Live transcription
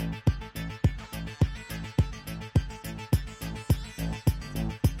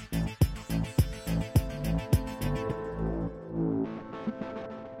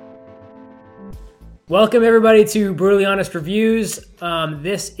Welcome everybody to Brutally Honest Reviews.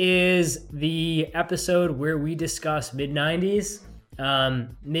 This is the episode where we discuss mid-90s.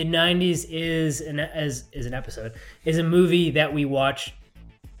 Mid-90s is a movie that we watched,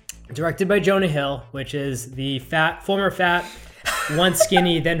 directed by Jonah Hill, which is the former fat, once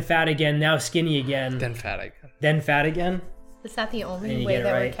skinny, then fat again, now skinny again, then fat again, then fat again. Is that the only way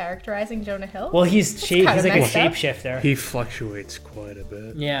that we're characterizing Jonah Hill? Well, he's like a shapeshifter. He fluctuates quite a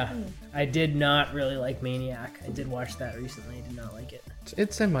bit. Yeah. I did not really like Maniac. I did watch that recently. I did not like it.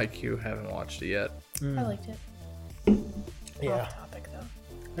 It's in my queue. Haven't watched it yet. I liked it. Yeah. Off topic, though.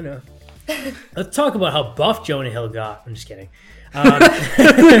 I know. Let's talk about how buff Jonah Hill got. I'm just kidding.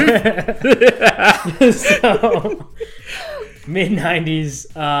 So,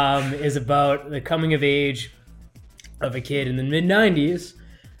 mid-90s is about the coming of age of a kid in the mid-90s.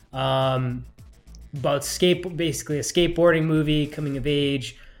 About basically a skateboarding movie, coming of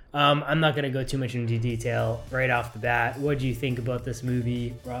age. I'm not going to go too much into detail right off the bat. What do you think about this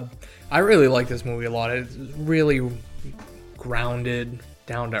movie, Rob? I really like this movie a lot. It's really grounded,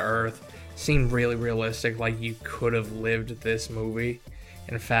 down to earth. Seemed really realistic, like you could have lived this movie.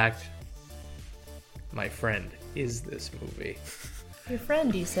 In fact, my friend is this movie. Your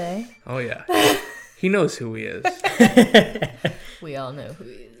friend, you say? Oh yeah. He knows who he is. We all know who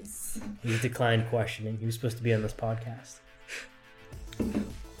he is. He declined questioning. He was supposed to be on this podcast.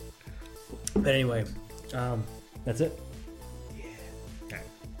 But anyway, that's it.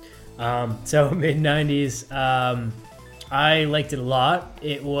 Yeah. So mid-90s, I liked it a lot.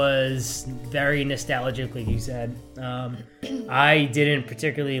 It was very nostalgic, like you said. I didn't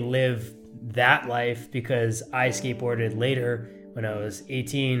particularly live that life because I skateboarded later when I was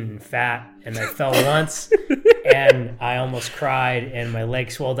 18 and fat, and I fell once, and I almost cried, and my leg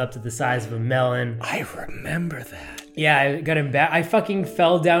swelled up to the size of a melon. I remember that. Yeah, I got him back. I fucking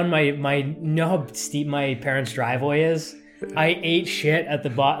fell down my you know how steep my parents' driveway is? I ate shit at the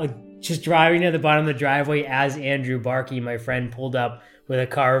bottom, just driving to the bottom of the driveway as Andrew Barkey, my friend, pulled up with a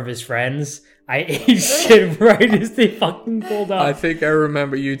car of his friends. I ate shit right as they fucking pulled up. I think I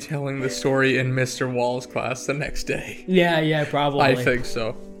remember you telling the story in Mr. Wall's class the next day. Yeah, probably. I think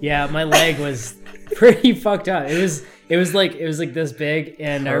so. Yeah, my leg was pretty fucked up. It was like this big,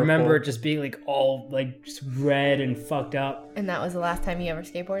 and I remember it just being like all like just red and fucked up. And that was the last time you ever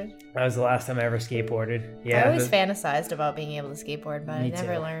skateboarded? That was the last time I ever skateboarded. Yeah. I always fantasized about being able to skateboard, but I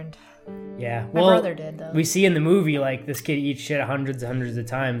never learned. Yeah. My brother did, though. We see in the movie, like, this kid eats shit hundreds of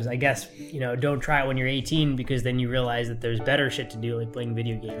times. I guess, don't try it when you're 18 because then you realize that there's better shit to do, like playing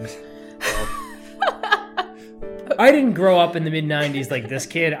video games. I didn't grow up in the mid-90s like this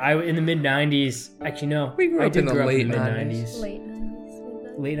kid. In the mid-90s, actually, no. We grew up in the late 90s. Late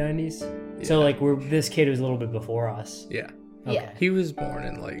 90s. Late 90s? Yeah. So, like, this kid was a little bit before us. Yeah. Okay. Yeah. He was born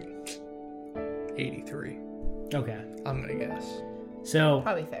in, like, 83. Okay. I'm going to guess. So,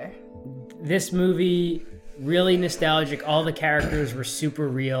 Probably fair. This movie, really nostalgic. All the characters were super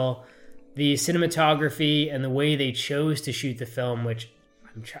real. The cinematography and the way they chose to shoot the film, which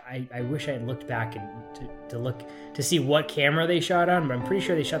I wish I had looked back and to see what camera they shot on, but I'm pretty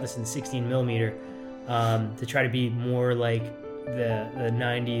sure they shot this in 16 millimeter to try to be more like the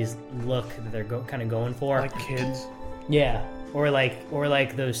 90s look that they're kind of going for. Like kids. Yeah. Or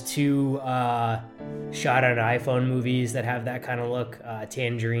like those two shot on iPhone movies that have that kind of look,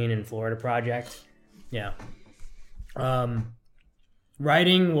 Tangerine and Florida Project. Yeah.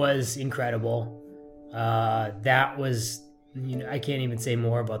 Writing was incredible. That was, I can't even say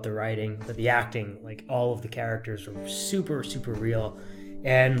more about the writing, but the acting, like all of the characters were super, super real.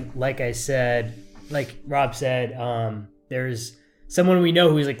 And like I said, like Rob said, there's someone we know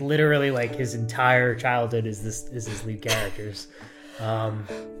who's like literally like his entire childhood is his lead characters.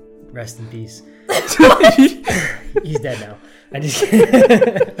 Rest in peace. He's dead now.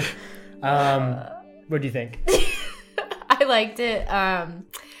 What do you think? I liked it.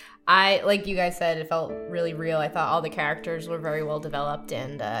 I, like you guys said, it felt really real. I thought all the characters were very well developed,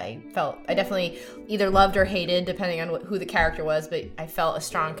 and I definitely either loved or hated, depending on who the character was, but I felt a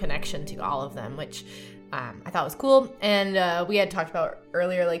strong connection to all of them, which I thought was cool. And we had talked about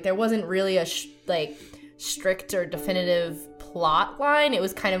earlier, like there wasn't really a strict or definitive plot line. It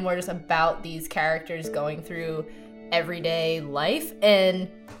was kind of more just about these characters going through everyday life, and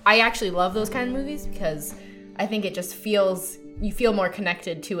I actually love those kind of movies because I think it just you feel more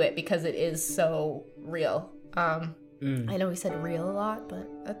connected to it because it is so real. I know we said real a lot,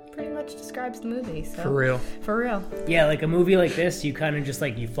 but that pretty much describes the movie. So. For real. For real. Yeah, like a movie like this, you kind of just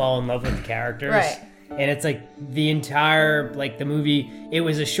like you fall in love with the characters. Right. and it's like the entire like the movie. It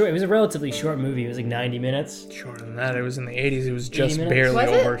was a relatively short movie. It was like 90 minutes. Shorter than that. It was in the 80s. It was just 80 minutes? barely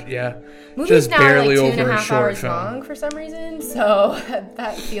Was it? over. Yeah, Movies just now barely are like 2.5 over a short hours film. long for some reason, so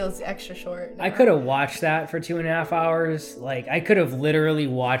that feels extra short. I could have watched that for 2.5 hours. Like I could have literally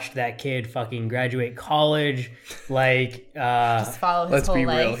watched that kid fucking graduate college. Like just follow his Let's whole be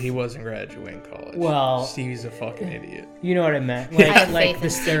life. real. He wasn't graduating college. Well- Stevie's a fucking idiot. you know what I meant. I have Like faith the in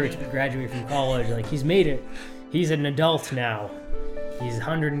stereotype of graduate from college. Like he's made it. He's an adult now. He's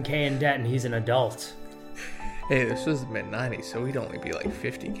 100K in debt and he's an adult. Hey, this was the mid 90s, so he'd only be like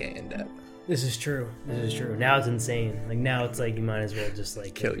 50K in debt. This is true. Now it's insane. Like now it's like you might as well just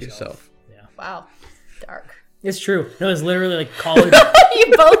like Kill yourself. Yeah. Wow, dark. It's true. No, it's literally like college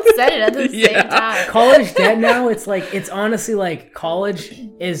You both said it at the same time. college debt now. It's like it's honestly like college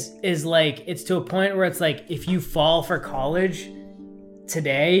is like it's to a point where it's like if you fall for college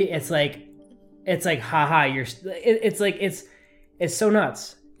today, it's like haha, it's so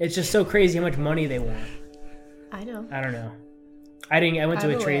nuts. It's just so crazy how much money they want. I know. I don't know. I went to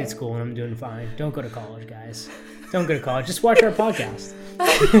I'm a trade aware. school and I'm doing fine. Don't go to college, guys. Don't go to college. Just watch our podcast.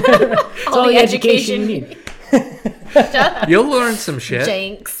 It's all the education you need. Shut up, You'll learn some shit.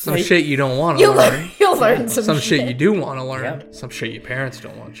 Jinx. Some shit you don't want to You'll learn. learn. You'll learn Some shit you do want to learn. Yep. Some shit your parents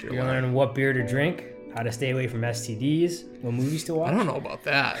don't want you to You're learn. gonna learn what beer to drink, how to stay away from STDs, what movies to watch. I don't know about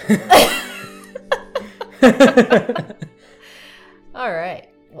that. All right.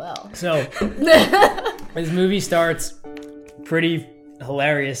 Well. So this movie starts pretty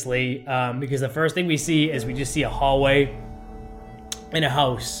hilariously because the first thing we see is we just see a hallway in a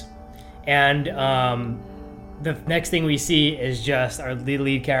house, and the next thing we see is just our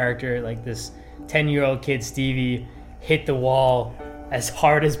lead character, like this 10-year-old kid Stevie, hit the wall as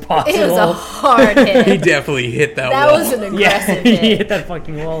hard as possible. It was a hard He hit. definitely hit that That wall. was an yeah, aggressive he hit. hit that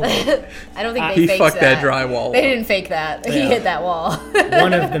fucking wall. I don't think they He faked fucked that that drywall They up. didn't fake that. He Yeah. hit that wall.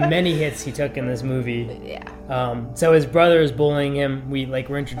 One of the many hits he took in this movie. Yeah. So his brother is bullying him.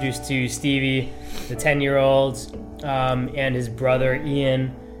 We're introduced to Stevie, the 10-year-old, and his brother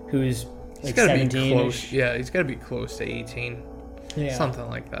Ian, who's He's like gotta be 17. close. Yeah, he's gotta be close to 18. Yeah. Something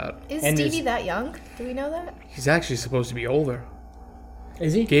like that. Is And Stevie his- that young? Do we know that? He's actually supposed to be older.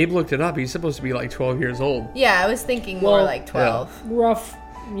 Is he? Gabe looked it up. He's supposed to be like 12 years old. Yeah, I was thinking more Well, like 12. Rough,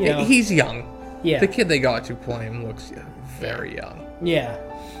 you know. He's young. Yeah. The kid they got to play him looks very young. Yeah.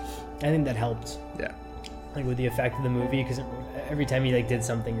 I think that helped. Yeah. Like with the effect of the movie, because every time he like did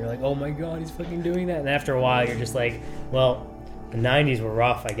something, you're like, oh my god, he's fucking doing that. And after a while, you're just like, well, the 90s were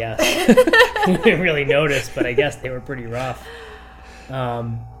rough, I guess. You didn't really notice, but I guess they were pretty rough.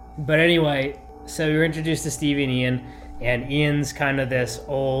 But anyway, so you're introduced to Stevie and Ian, and Ian's kind of this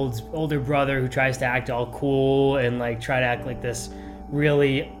older brother who tries to act all cool and like try to act like this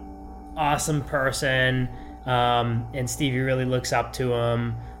really awesome person. And Stevie really looks up to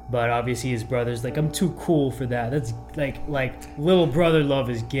him. But obviously his brother's like, I'm too cool for that. That's like little brother love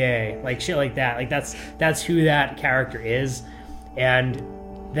is gay. Like shit like that. Like that's who that character is. And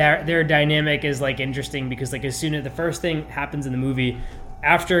their dynamic is like interesting because like as soon as the first thing happens in the movie,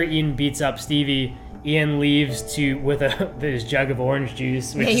 after Ian beats up Stevie, Ian leaves with his jug of orange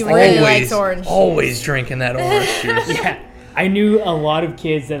juice. Which Yeah, he is really like, likes orange Always juice. drinking that orange juice. yeah. I knew a lot of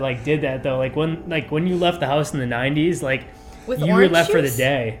kids that like did that though. Like when you left the house in the 90s, like With you were orange left for the juice?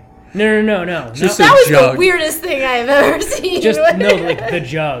 day. No. Just That a was jug. the weirdest thing I've ever seen. Just no, like the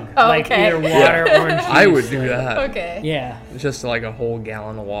jug. Oh, Like okay. either water, orange juice. I would do like- that. Okay. Yeah. Just like a whole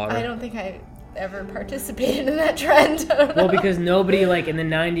gallon of water. I don't think I ever participated in that trend. I don't know. Well, because nobody like in the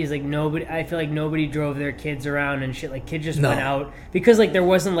 90s, like nobody, I feel like nobody drove their kids around and shit. Like kids just No. went out because like there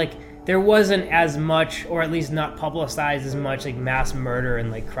wasn't as much, or at least not publicized as much, like mass murder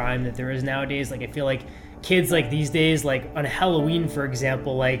and like crime that there is nowadays. Like I feel like kids like these days, like on Halloween, for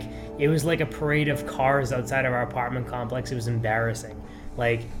example, like it was like a parade of cars outside of our apartment complex. It was embarrassing.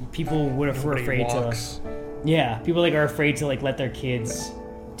 Like people were Nobody afraid walks. people like are afraid to like let their kids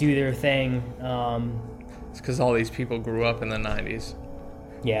do their thing. It's because all these people grew up in the 90s.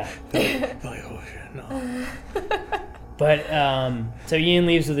 Yeah. Like, oh shit, no. But so Ian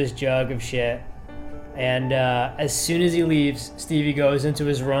leaves with this jug of shit, and as soon as he leaves, Stevie goes into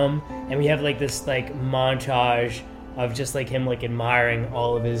his room, and we have like this like montage of just like him like admiring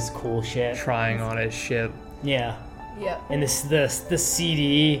all of his cool shit. Trying on his shit. Yeah, Yeah. and the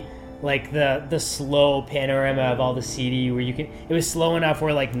CD, like the slow panorama of all the CD where you can. It was slow enough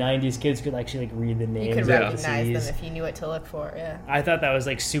where like 90s kids could actually like read the names. You could of recognize the them CDs. if you knew what to look for. Yeah. I thought that was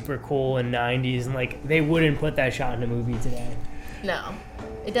like super cool in 90s, and like they wouldn't put that shot in a movie today. No,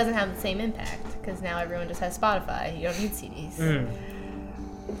 it doesn't have the same impact because now everyone just has Spotify. You don't need CDs.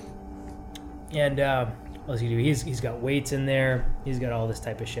 And what does he do? He's got weights in there. He's got all this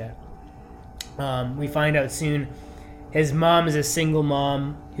type of shit. We find out soon his mom is a single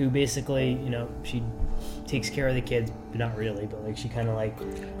mom who basically, she takes care of the kids, but not really, but like she kind of like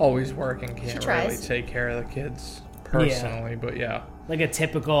Always working, can't really tries. take care of the kids personally, but yeah. like a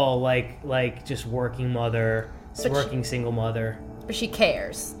typical like just working mother, But working single mother. But she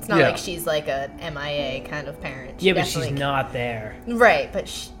cares. It's not Yeah. like she's like a MIA kind of parent. She Yeah, but she's definitely- not there. Right, but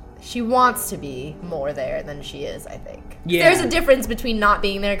she wants to be more there than she is, I think. Yeah. There's a difference between not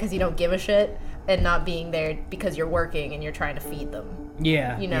being there because you don't give a shit and not being there because you're working and you're trying to feed them.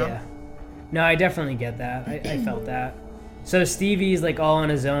 Yeah, You know? Yeah. No, I definitely get that. I felt that. So Stevie's like all on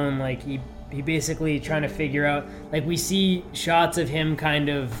his own. Like he basically trying to figure out. Like we see shots of him kind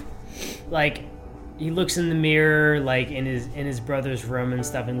of like he looks in the mirror like in his brother's room and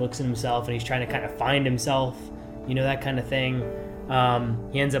stuff and looks at himself and he's trying to kind of find himself. That kind of thing.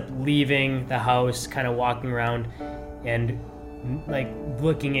 He ends up leaving the house, kind of walking around and like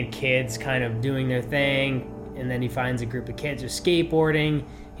looking at kids kind of doing their thing, and then he finds a group of kids who are skateboarding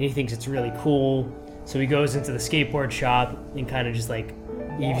and he thinks it's really cool, so he goes into the skateboard shop and kind of just like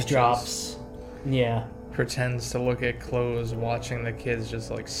eavesdrops. Yeah, Pretends to look at clothes, watching the kids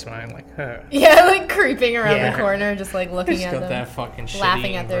just like smiling like, huh. Yeah, like creeping around Yeah. the corner, just like looking Just at got them, that fucking shit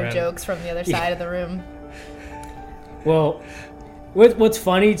laughing at eating their grin. jokes from the other side of the room. well what's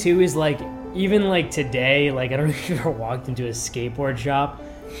funny too is like even like today, like I don't know if you've ever walked into a skateboard shop,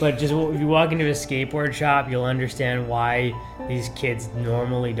 but just if you walk into a skateboard shop, you'll understand why these kids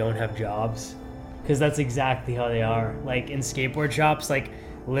normally don't have jobs, because that's exactly how they are. Like in skateboard shops, like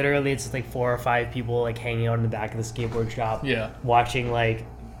literally it's like 4 or 5 people like hanging out in the back of the skateboard shop, Yeah. watching like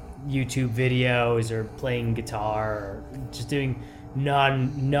YouTube videos or playing guitar or just doing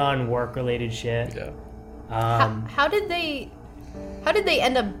non work related shit. Yeah. How did they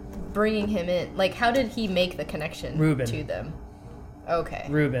end up bringing him in? Like, how did he make the connection Ruben. to them? Okay.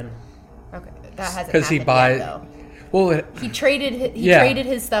 Ruben. Okay. That hasn't 'Cause he happened buy- yet, though. Well, He traded Yeah. traded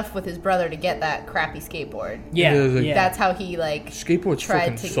his stuff with his brother to get that crappy skateboard. Yeah, Yeah, like- yeah. That's how he like skateboards tried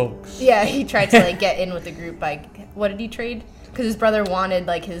fucking to. sucks. Yeah, he tried to like get in with the group by what did he trade? Because his brother wanted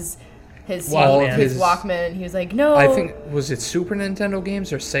like his Walkman. his Walkman, and he was like, no. I think, was it Super Nintendo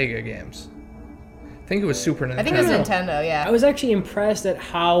games or Sega games? I think it was Super Nintendo. I think it was No. Nintendo. Yeah. I was actually impressed at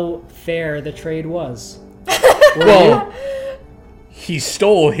how fair the trade was. Well, he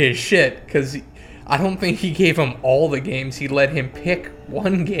stole his shit because I don't think he gave him all the games. He let him pick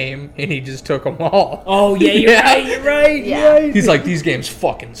one game and he just took them all. Oh yeah, you're Yeah. right. You're right. Yeah. You're right. He's like, these games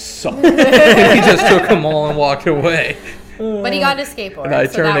fucking suck. And he just took them all and walked away. But he got his skateboard. And I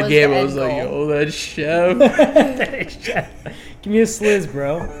so turned that the game, the I end was like, goal. yo, that's Chef. Give me a sliz,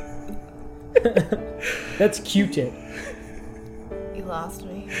 bro. That's Q-tip. You lost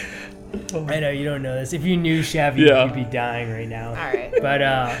me. I know you don't know this. If you knew Chef, Yeah. you'd be dying right now. All right. But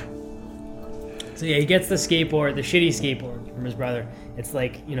so yeah, he gets the skateboard, the shitty skateboard from his brother. It's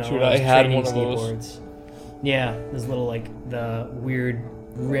like Dude, those I had training one of those. skateboards. Yeah, this little like the weird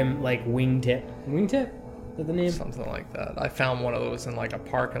rim, like wingtip. Wingtip? Is that the name? Something like that. I found one of those in like a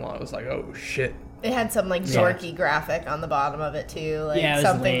parking lot. I was like, oh shit. It had some like Yeah. dorky graphic on the bottom of it too, like Yeah, it was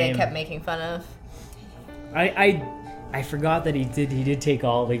something they lame. kept making fun of. I forgot that he did take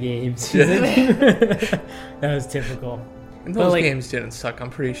all the games. That was typical. And But, those like- games didn't suck. I'm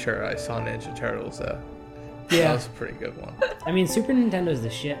pretty sure I saw Ninja Turtles though. That Yeah. was a pretty good one. I mean, Super Nintendo's the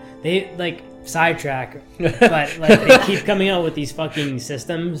shit. They like sidetrack, but like they keep coming out with these fucking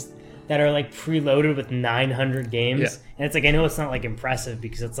systems that are like preloaded with 900 games, Yeah. and it's like I know it's not like impressive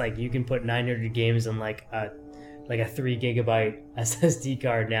because it's like you can put 900 games on like a 3 gigabyte SSD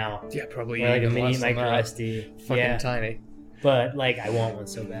card now, Yeah, probably or like a even mini less than micro that. SD. Fucking Yeah, tiny. but like I want one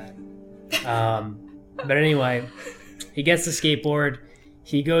so bad. But anyway, he gets the skateboard.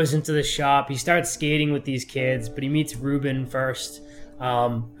 He goes into the shop. He starts skating with these kids, but he meets Ruben first,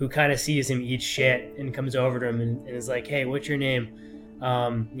 who kind of sees him eat shit and comes over to him and is like, "Hey, what's your name?"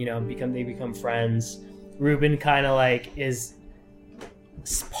 They become friends. Ruben kind of like is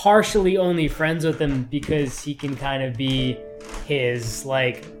partially only friends with him because he can kind of be his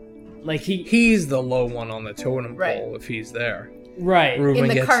like he He's the low one on the totem Right. pole if he's there. right. Ruben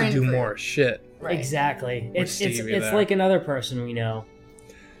the gets to current do group. more shit. Right. Exactly. It's Stevie there. like another person we know.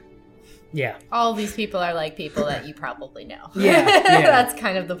 Yeah. All of these people are like people that you probably know. Yeah, yeah. That's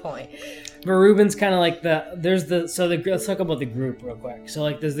kind of the point. But Ruben's kind of like let's talk about the group real quick. So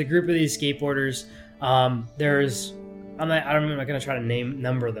like there's the group of these skateboarders. I'm not gonna try to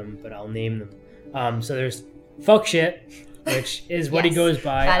number them, but I'll name them. So there's fuck shit, which is what he Yes, goes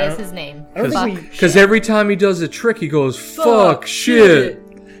by. That I is don't- his name. I don't Fuck think we- Because every time he does a trick, he goes, fuck shit.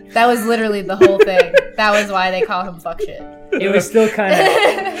 That was literally the whole thing. That was why they call him fuck shit. It was still kind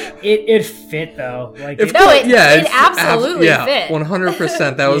of it fit though. Like it absolutely fit.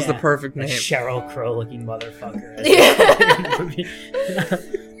 100%. That was the Yeah. perfect a name. Sheryl Crow looking motherfucker.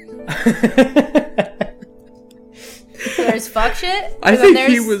 There's fuck shit. I and then think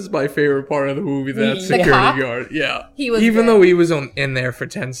he there's- was my favorite part of the movie. That The security cop? guard. Yeah. He was Even good. though he was in there for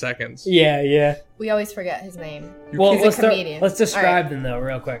 10 seconds. Yeah. We always forget his name. Well, He's a comedian. let's describe Alright. them though,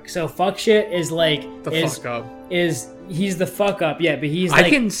 real quick. So fuck shit is like The fuck up. he's the fuck up, yeah, but he's I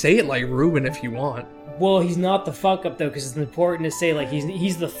like can say it like Ruben if you want. well, he's not the fuck up though, because it's important to say like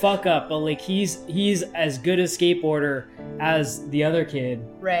he's the fuck up, but like he's as good a skateboarder as the other kid.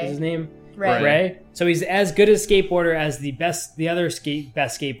 Ray. What's his name? Ray. Ray. So he's as good a skateboarder as the other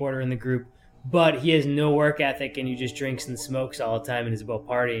best skateboarder in the group, but he has no work ethic and he just drinks and smokes all the time and is about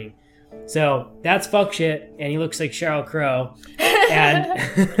partying. So that's fuck shit, and he looks like Sheryl Crow,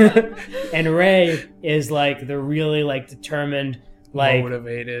 and and Ray is like the really like determined, like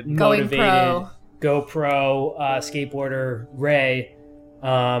Motivated. Going pro. GoPro skateboarder Ray.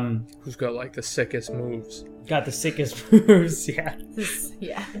 Who's got like the sickest moves. Got the sickest moves. Yeah,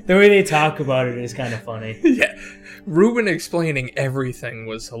 Yeah. the way they talk about it is kind of funny. Yeah. Ruben explaining everything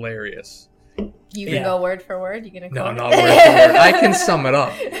was hilarious. You can Yeah. go word for word. You gonna No, quote not it? word for word. I can sum it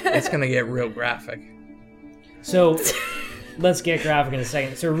up. It's gonna get real graphic. So let's get graphic in a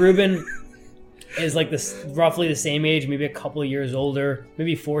second. So Ruben is like this, roughly the same age, maybe a couple of years older,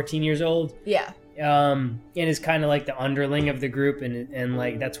 maybe 14 years old. Yeah. And is kind of like the underling of the group, and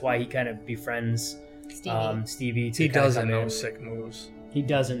like that's why he kind of befriends Stevie. Stevie. To He kinda doesn't come know in. sick moves. He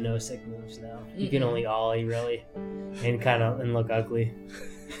doesn't know sick moves now. He can Mm-mm. only ollie really, and look ugly.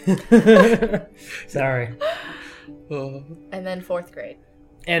 Sorry. And then fourth grade.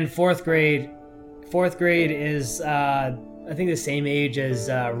 And fourth grade is I think the same age as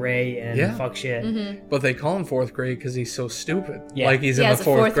Ray and Yeah. fuck shit. Mm-hmm. But they call him fourth grade because he's so stupid. Yeah. Like he's He in has the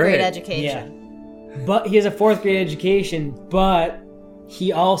a fourth grade. Yeah, education. but he has a fourth grade education, but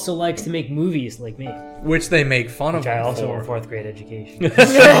he also likes to make movies like me, Which they make fun which of I him also have a for. fourth grade education. No,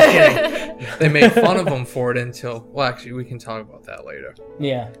 I'm kidding. They make fun of him for it until... Well, actually, we can talk about that later.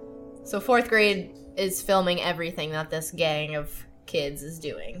 Yeah. So fourth grade is filming everything that this gang of kids is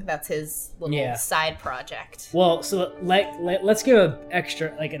doing. That's his little Yeah. side project. Well, so let's give an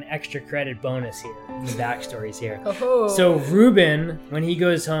extra credit bonus here. The backstories here. Oh. So Ruben, when he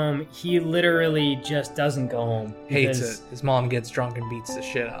goes home, he literally just doesn't go home. Hates because- it. His mom gets drunk and beats the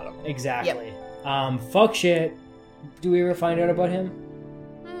shit out of him. Exactly. Fuck shit. Do we ever find out about him?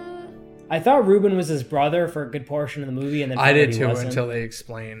 Mm, I thought Ruben was his brother for a good portion of the movie, and then I found did out he too wasn't. until they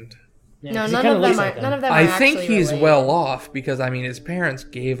explained. Yeah, no, 'cause he none kinda of them looks are. like him. None of them. I are think actually he's related. well off because, I mean, his parents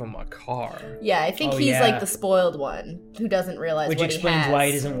gave him a car. Yeah, I think Oh, he's yeah. like the spoiled one who doesn't realize Which what explains he has. why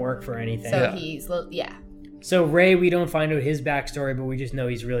he doesn't work for anything. So Yeah. he's yeah. So Ray, we don't find out his backstory, but we just know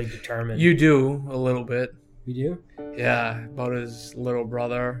he's really determined. You do, a little bit. We do? Yeah, about his little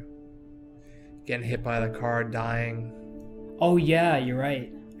brother getting hit by the car, dying. Oh yeah, you're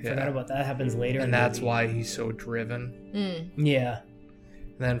right. Yeah. Forgot about that. Happens later. in And the that's movie. why he's so driven. Mm, Yeah.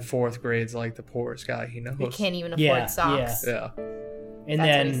 And then fourth grade's like the poorest guy he knows. they can't even afford Yeah, socks. Yeah. And That's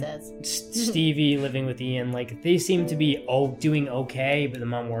then what he says. Stevie living with Ian, like they seem to be doing okay, but the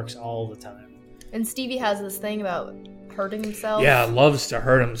mom works all the time. And Stevie has this thing about hurting himself. Yeah, loves to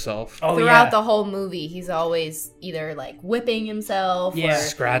hurt himself. Oh Throughout yeah. the whole movie, he's always either like whipping himself Yeah. or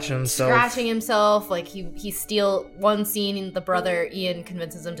Scratching himself. scratching himself. Like he steal one scene. The brother Ian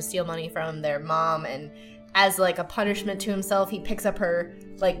convinces him to steal money from their mom, and as like a punishment to himself, he picks up her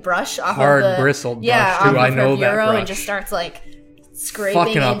like brush off Hard of the bristled yeah brush, too. off I of know her that bureau and brush. just starts like scraping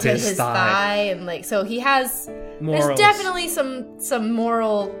Fucking up into his his thigh. thigh, and like so he has. Morals. There's definitely some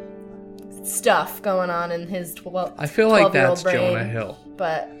moral stuff going on in his 12. I feel like 12-year-old that's brain. Jonah Hill.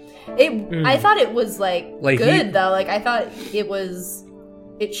 But I thought it was like Like, good he- though. Like I thought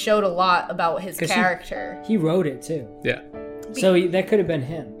it showed a lot about his 'Cause character. He wrote it too, Yeah. so that could have been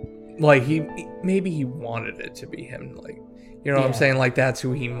him. Like maybe he wanted it to be him. Like, you know what I'm Yeah. saying? Like that's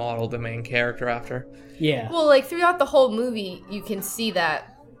who he modeled the main character after. Yeah. Well, like throughout the whole movie, you can see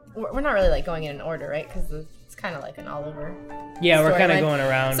that we're not really like going in order, right? Because it's kind of like an all over. Yeah, we're kind of storyline. going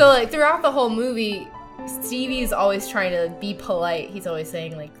around. So like throughout the whole movie, Stevie's always trying to be polite. He's always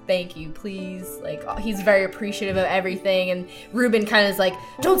saying like thank you, please. Like he's very appreciative of everything. And Ruben kind of is like,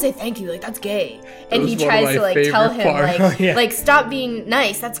 don't say thank you, like that's gay. And was he one of tries my to like tell favorite him parts. like Yeah. like stop being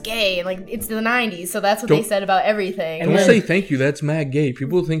nice, that's gay. And like it's the 90s, so that's what they Don't- said about everything. And Don't then- say thank you. That's mad gay.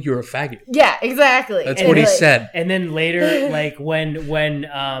 People think you're a faggot. yeah, exactly. That's And, what he like, said. And then later, like when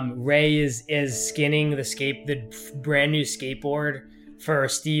Ray is skinning the brand new skateboard for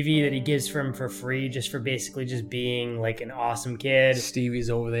Stevie that he gives for him for free, just for basically just being like an awesome kid. Stevie's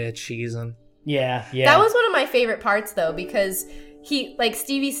over there cheesing. Yeah. That was one of my favorite parts, though, because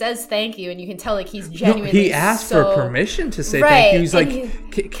Stevie says thank you, and you can tell like he's genuinely. He asked for permission to say Right, thank you. He's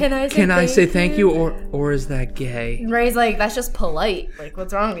and like, can I say thank you, or is that gay? And Ray's like, that's just polite. Like,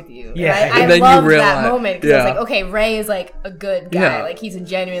 what's wrong with you? Yeah. And And I then loved you realize- that moment because I yeah. was like, okay, Ray is like a good guy. Yeah. Like he's a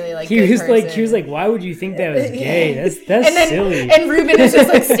genuinely like He good was person. like, why would you think that was gay? That's and then, silly. And Ruben is just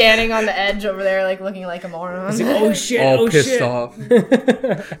like standing on the edge over there, like looking like a moron. He's like, oh shit, All oh pissed shit. off.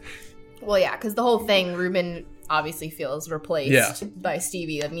 Well, yeah, because the whole thing, Ruben obviously feels replaced by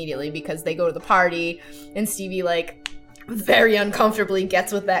Stevie immediately because they go to the party and Stevie like very uncomfortably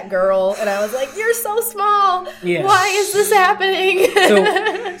gets with that girl, and I was like, you're so small. Yeah. Why is this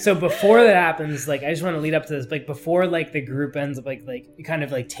happening? So before that happens, like I just want to lead up to this, like before like the group ends up like kind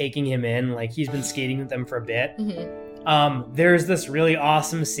of like taking him in, like he's been skating with them for a bit. Mm-hmm. There's this really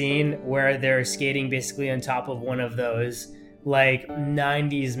awesome scene where they're skating basically on top of one of those like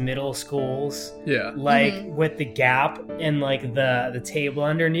 90s middle schools, Yeah. like Mm-hmm. with the gap and like the table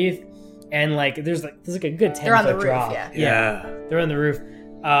underneath, and like there's like a good 10 They're on the foot roof, drop. yeah. They're on the roof.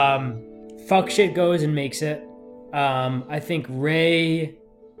 Fuck shit goes and makes it. I think Ray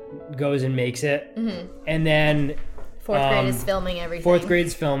goes and makes it, and then Fourth grade is filming everything. fourth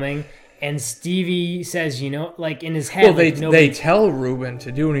grade's filming, and Stevie says, like in his head, Well, like, they nobody- tell Ruben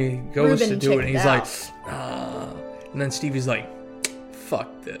to do it, and he goes Ruben to do it, and he's chickened like, and then Stevie's like, fuck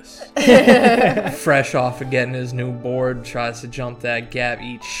this. Fresh off of getting his new board, tries to jump that gap,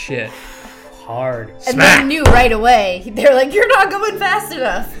 eat shit. hard. And they knew right away. They're like, you're not going fast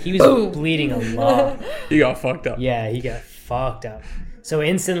enough. He was bleeding a lot. He got fucked up. Yeah, he got fucked up. So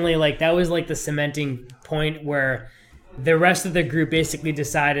instantly, like, that was like the cementing point where the rest of the group basically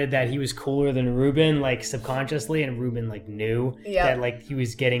decided that he was cooler than Ruben, like subconsciously, and Ruben like knew that like he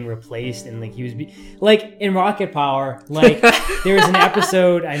was getting replaced, and like he was like in Rocket Power, like there was an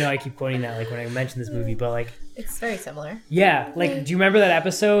episode. I know I keep quoting that like when I mention this movie, but like It's very similar. yeah, like do you remember that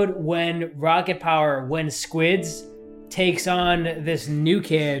episode when Rocket Power, when Squids takes on this new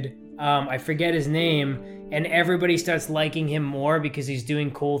kid? I forget his name. And everybody starts liking him more because he's doing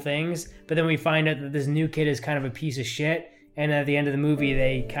cool things. But then we find out that this new kid is kind of a piece of shit. And at the end of the movie,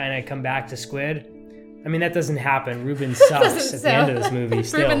 they kind of come back to Squid. I mean, that doesn't happen. Ruben sucks at the end of this movie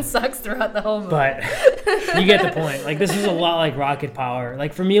still. Ruben sucks throughout the whole movie. But you get the point. Like, this was a lot like Rocket Power.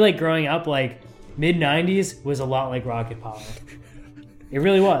 Like, for me, like, growing up, like, mid-90s was a lot like Rocket Power. It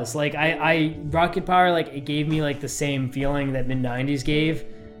really was. Like, Rocket Power, like, it gave me, like, the same feeling that mid-90s gave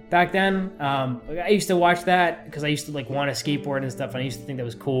back then. I used to watch that because I used to like want to skateboard and stuff, and I used to think that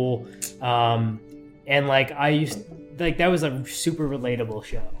was cool. And like that was a super relatable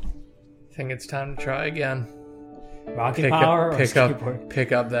show. I think it's time to try again. Rocket Power or skateboard?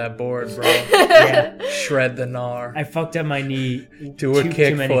 Pick up that board, bro. Yeah. Shred the gnar. I fucked up my knee Do a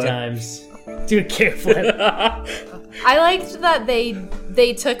too many kickflip. times. Do a kickflip. I liked that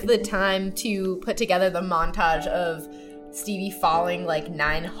they took the time to put together the montage of Stevie falling like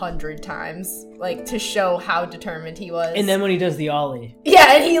 900 times, like to show how determined he was. And then when he does the ollie,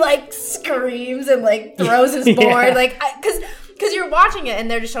 yeah, and he like screams and like throws his board, Yeah. like because you're watching it and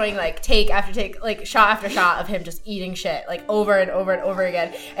they're just showing like take after take, like shot after shot of him just eating shit like over and over and over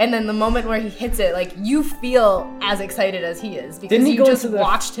again. And then the moment where he hits it, like you feel as excited as he is because Didn't he you go just into the-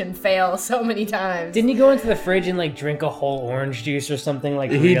 watched him fail so many times. didn't he go into the fridge and like drink a whole orange juice or something?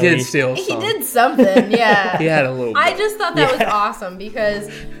 Like He really? did steal He some. did something, yeah. He had a little I bit. just thought that was Yeah. awesome because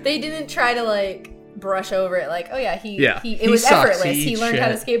they didn't try to like brush over it like, oh yeah, Yeah, it he was sucks, effortless. he He eats learned how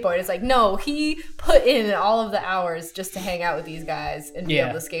to shit. skateboard. It's like, no, he put in all of the hours just to hang out with these guys and be Yeah.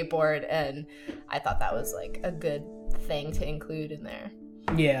 able to skateboard, and I thought that was like a good thing to include in there.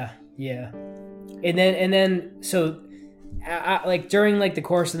 Yeah. And then so like during like the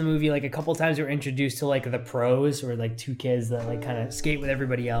course of the movie, like a couple times we were introduced to like the pros, or like two kids that like kind of skate with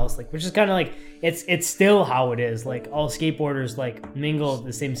everybody else, like which is kind of like it's still how it is. Like all skateboarders like mingle at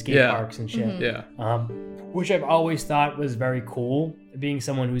the same skate Yeah. parks and shit. Yeah. Which I've always thought was very cool. Being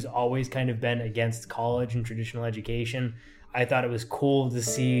someone who's always kind of been against college and traditional education, I thought it was cool to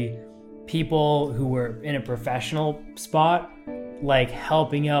see people who were in a professional spot like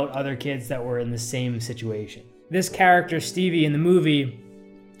helping out other kids that were in the same situation. This character, Stevie, in the movie,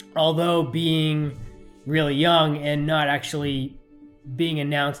 although being really young and not actually being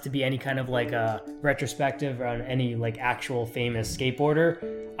announced to be any kind of like a retrospective on any like actual famous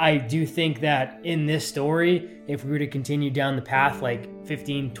skateboarder, I do think that in this story, if we were to continue down the path like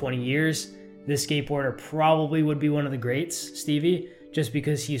 15, 20 years, this skateboarder probably would be one of the greats, Stevie, just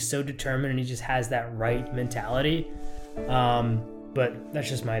because he's so determined and he just has that right mentality. but that's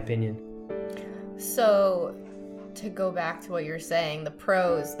just my opinion. So, to go back to what you're saying, the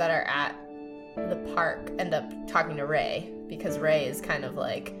pros that are at the park end up talking to Ray, because Ray is kind of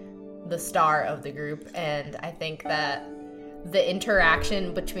like the star of the group, and I think that the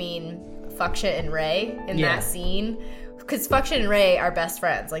interaction between Fuckshit and Ray in that scene, because Fuckshit and Ray are best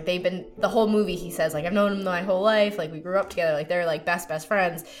friends. Like, they've been, the whole movie, he says, like, I've known him my whole life, like, we grew up together, like, they're, like, best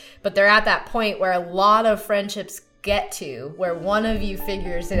friends, but they're at that point where a lot of friendships get to, where one of you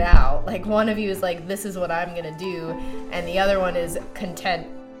figures it out, like, one of you is like, this is what I'm gonna do, and the other one is content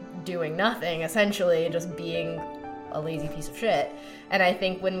doing nothing, essentially, just being a lazy piece of shit. And I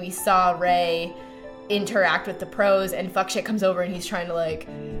think when we saw Ray interact with the pros, and Fuckshit comes over and he's trying to, like,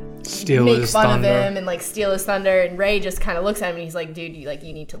 Steal make his fun thunder. of him and, like, steal his thunder, and Ray just kind of looks at him and he's like, dude, you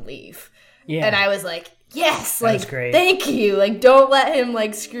need to leave. Yeah. And I was like, yes, That like, was great. thank you. Like, don't let him,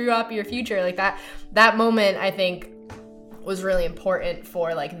 like, screw up your future. Like, that moment, I think, was really important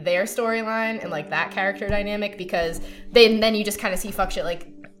for, like, their storyline and, like, that character dynamic, because then you just kind of see Fuckshit, like,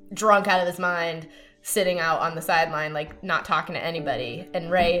 drunk out of his mind, sitting out on the sideline, like, not talking to anybody,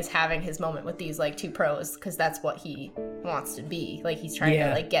 and Ray is having his moment with these, like, two pros, because that's what he wants to be. Like, he's trying to,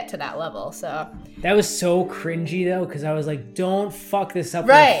 like, get to that level. So That was so cringy, though, because I was like, don't fuck this up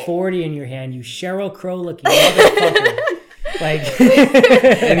Right. with 40 in your hand, you Sheryl Crow looking motherfucker. Like,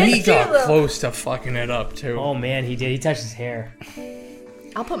 And he It's true, got though. close to fucking it up, too. oh man, he did. He touched his hair.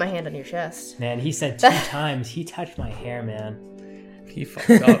 I'll put my hand on your chest. Man, he said 2 times, he touched my hair, man. He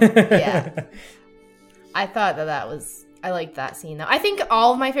fucked up. Yeah. I thought I liked that scene, though. I think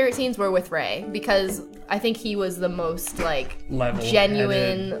all of my favorite scenes were with Ray, because I think he was the most, like, Level-headed.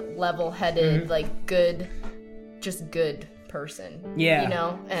 genuine, level-headed, like, good person. Yeah. You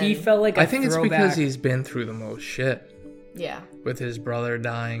know? And, He felt like a I think it's throwback. because he's been through the most shit. yeah. With his brother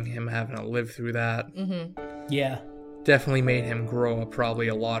dying, him having to live through that. Yeah. Definitely made him grow up probably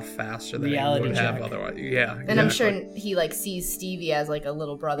a lot faster than Reality he would have check. otherwise. Yeah. And I'm exactly. sure he, like, sees Stevie as, like, a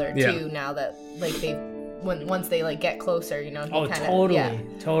little brother, Yeah. too, now that, like, once they, like, get closer, you know? He Oh, kinda, totally. Yeah.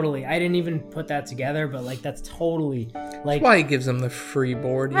 Totally. I didn't even put that together, but, like, that's totally, like, That's why he gives him the free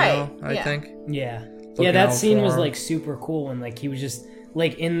board, you Right, know, I yeah. think. yeah. Looking Yeah, that out scene for was, him. like, super cool, and, like, he was just,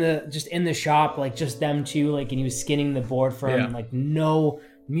 like, in the shop, like, just them two, like, and he was skinning the board for him, Yeah. and, like, no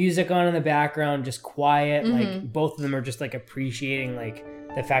music on in the background, just quiet, Mm-hmm. like, both of them are just, like, appreciating, like,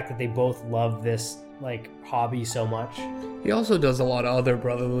 the fact that they both love this, like, hobby so much. He also does a lot of other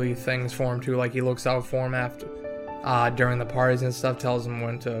brotherly things for him, too. Like, he looks out for him after, during the parties and stuff, tells him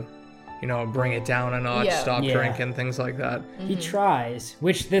when to, you know, bring it down a notch, Yeah. stop Yeah. drinking, things like that. He tries,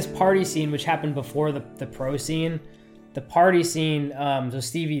 which this party scene, which happened before the pro scene, the party scene, so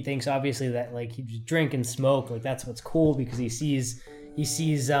Stevie thinks obviously that, like, he just drink and smoke, like, that's what's cool, because he sees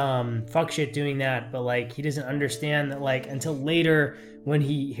Fuckshit doing that, but, like, he doesn't understand that, like, until later when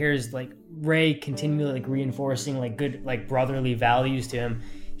he hears, like, Ray continually, like, reinforcing, like, good, like, brotherly values to him,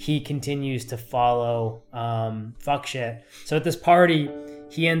 he continues to follow Fuckshit. So at this party,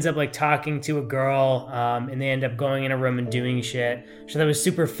 he ends up, like, talking to a girl, and they end up going in a room and doing shit. So that was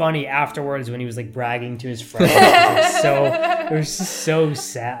super funny afterwards when he was, like, bragging to his friends. It was so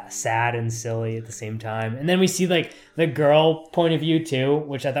sad and silly at the same time. And then we see, like, the girl point of view too,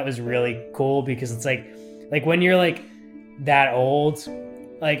 which I thought was really cool, because it's like when you're, like, that old,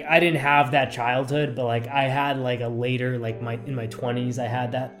 like, I didn't have that childhood, but, like, I had, like, a later, like, in my 20s, I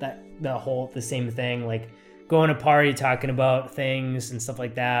had the same thing, like, going to a party, talking about things and stuff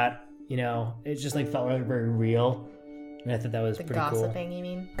like that. You know, it just, like, felt very, very real, and I thought that was The pretty gossiping, cool. you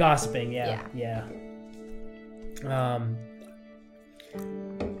mean? Gossiping, yeah.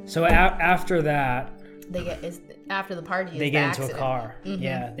 So after that, After the party, they get into a car.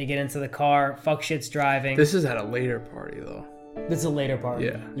 Yeah, they get into the car. Fuckshit's driving. This is at a later party, though. This is a later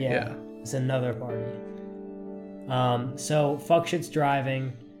party. Yeah. It's another party. So Fuckshit's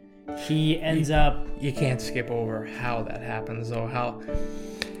driving. He ends up. You can't skip over how that happens, though. How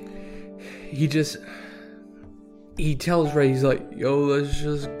he tells Ray, he's like, yo, let's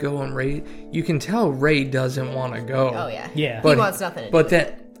just go. And Ray, you can tell Ray doesn't want to go. Oh, yeah. Yeah. He wants nothing to do But with then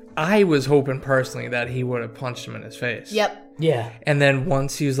it. I was hoping personally that he would have punched him in his face. Yep. Yeah. And then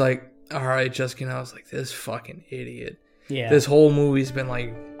once he was like, all right, just, you know, I was like, this fucking idiot. Yeah. This whole movie's been,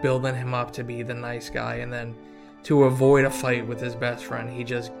 like, building him up to be the nice guy, and then to avoid a fight with his best friend, he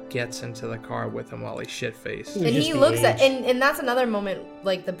just gets into the car with him while he's shit-faced. And he looks at, and that's another moment,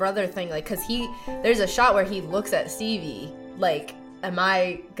 like, the brother thing, like, because there's a shot where he looks at Stevie, like, am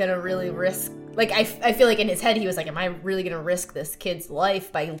I gonna really risk like I feel like in his head he was like, am I really gonna risk this kid's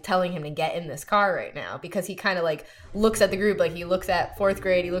life by telling him to get in this car right now? Because he kind of like looks at the group, like he looks at fourth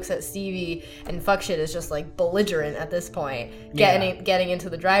grade, he looks at Stevie, and fuck shit is just like belligerent at this point, getting into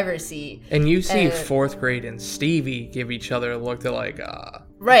the driver's seat. And you see fourth grade and Stevie give each other a look. They're like,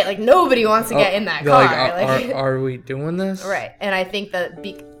 right, like nobody wants to get in that car. Like, are we doing this? Right, and I think that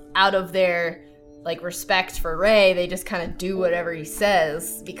out of their like respect for Ray, they just kind of do whatever he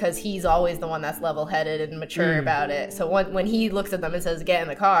says because he's always the one that's level-headed and mature about it. So when he looks at them and says, get in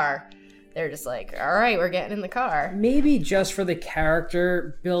the car, they're just like, all right, we're getting in the car. Maybe just for the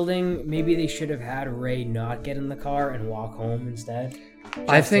character building, maybe they should have had Ray not get in the car and walk home instead.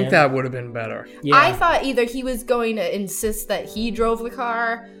 I think that would have been better. Yeah. I thought either he was going to insist that he drove the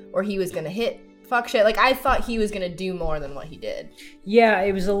car or he was going to hit fuck shit. Like, I thought he was going to do more than what he did. Yeah,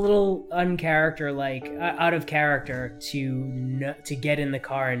 it was a little out of character to get in the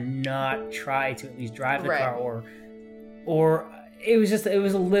car and not try to at least drive the car, or it was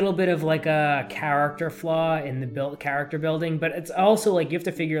a little bit of like a character flaw in the character building. But it's also like you have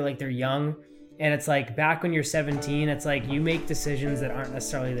to figure like they're young, and it's like back when you're 17, it's like you make decisions that aren't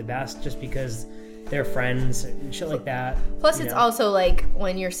necessarily the best just because they're friends and shit like that. Plus, it's also like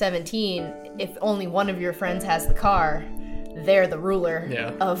when you're 17, if only one of your friends has the car, they're the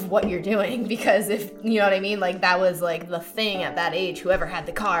ruler of what you're doing. Because if, you know what I mean? Like, that was like the thing at that age. Whoever had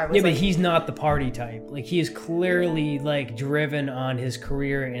the car was but he's not the party type. Like, he is clearly like driven on his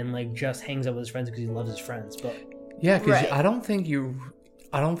career and like just hangs out with his friends because he loves his friends. But yeah, because I don't think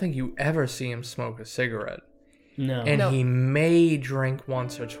you ever see him smoke a cigarette. No. And he may drink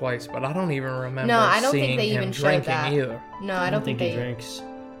once or twice, but I don't even remember I don't seeing think they him even showed drinking that. either. No, I don't think he drinks.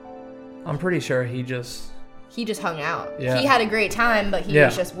 I'm pretty sure he just hung out. Yeah. He had a great time, but he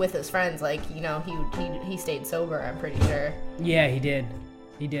was just with his friends. Like, you know, he stayed sober, I'm pretty sure. Yeah, he did.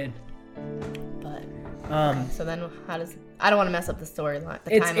 But okay, so then I don't want to mess up the storyline,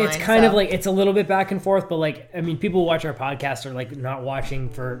 timeline. It's kind of like, it's a little bit back and forth, but like, I mean, people who watch our podcast are like not watching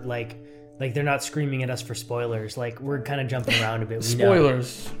for like they're not screaming at us for spoilers. Like, we're kind of jumping around a bit.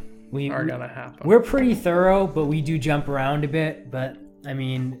 Spoilers are gonna happen. We're pretty thorough, but we do jump around a bit. But I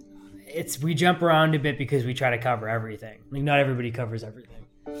mean, we jump around a bit because we try to cover everything. Like, not everybody covers everything.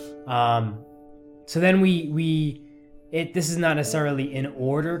 So then this is not necessarily in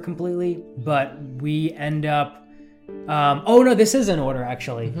order completely, but we end up. This is in order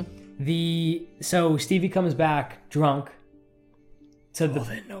actually. Mm-hmm. So Stevie comes back drunk. So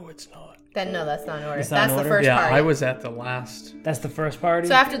no, it's not. Then no, that's not in order. That's the order? first party. Yeah, I was at the last. That's the first party?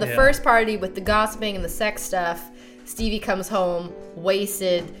 So after the first party with the gossiping and the sex stuff, Stevie comes home,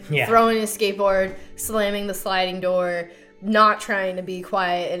 wasted, throwing his skateboard, slamming the sliding door, not trying to be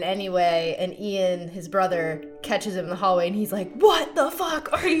quiet in any way, and Ian, his brother, catches him in the hallway, and he's like, "What the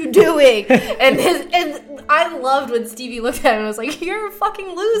fuck are you doing?" and I loved when Stevie looked at him and was like, "You're a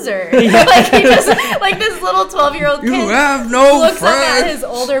fucking loser." Like, he just, like, this little 12-year-old kid you have no looks friends. up at his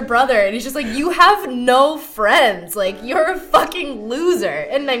older brother, and he's just like, "You have no friends. Like, you're a fucking loser."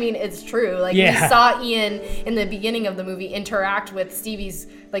 And I mean, it's true. Like, we saw Ian in the beginning of the movie interact with Stevie's,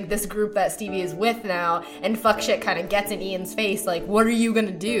 like, this group that Stevie is with now, and fuck shit kind of gets in Ian's face, like, "What are you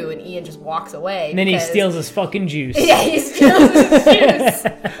gonna do?" And Ian just walks away. And then he steals his fucking juice. Yeah, he steals his juice.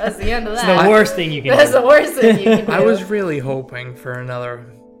 That's the end of that. It's the worst thing you can do. That's the worst thing you can do. I was really hoping for another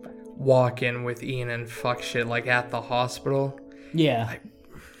walk-in with Ian and fuck shit, like at the hospital. Yeah. I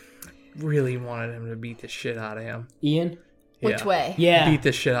really wanted him to beat the shit out of him. Ian? Which way? Yeah. Beat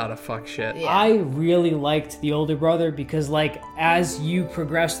the shit out of fuck shit. Yeah. I really liked the older brother because, like, as you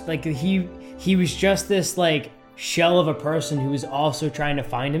progressed, like, he was just this, like, shell of a person who was also trying to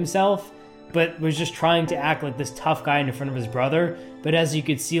find himself, but was just trying to act like this tough guy in front of his brother. But as you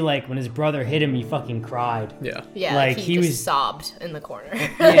could see, like, when his brother hit him, he fucking cried. Yeah. Yeah, like, he just sobbed in the corner.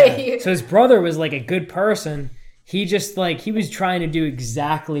 Yeah. So his brother was, like, a good person. He just, like, he was trying to do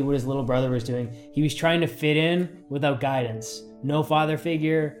exactly what his little brother was doing. He was trying to fit in without guidance. No father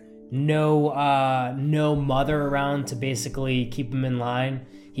figure, no mother around to basically keep him in line.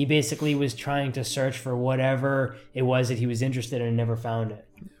 He basically was trying to search for whatever it was that he was interested in and never found it.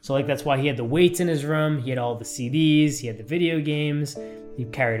 So, like, that's why he had the weights in his room. He had all the CDs. He had the video games. He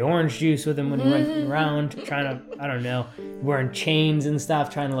carried orange juice with him when he went around trying to, I don't know, wearing chains and stuff,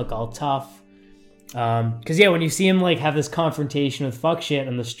 trying to look all tough. Because, when you see him, like, have this confrontation with fuck shit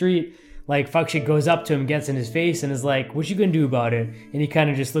on the street, like, fuck shit goes up to him, gets in his face, and is like, "What you gonna do about it?" And he kind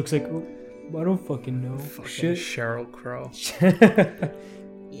of just looks like, "Oh, I don't fucking know." Fucking Shit. Sheryl Crow.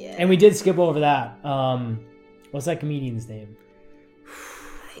 Yeah. And we did skip over that. What's that comedian's name?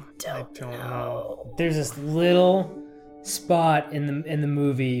 I don't know. There's this little spot in the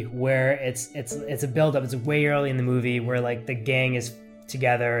movie where it's a build up. It's way early in the movie where like the gang is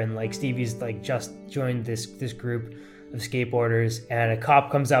together and like Stevie's like just joined this group of skateboarders, and a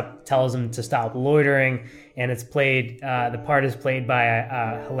cop comes up, tells him to stop loitering, and it's played. The part is played by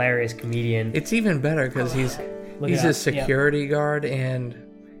a hilarious comedian. It's even better because he's a security guard, and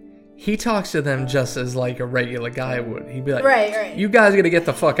he talks to them just as like a regular guy would. He'd be like, right. "You guys gotta get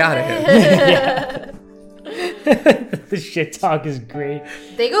the fuck out of here." The shit talk is great.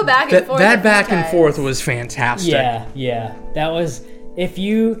 They go back and forth. That back and forth was fantastic. Yeah. That was if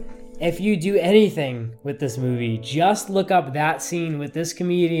you do anything with this movie, just look up that scene with this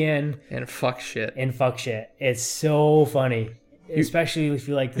comedian and fuck shit. It's so funny, especially if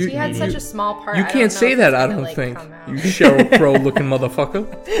you like this. He had such a small part. You can't say that. I don't think. You Sheryl Crow looking motherfucker.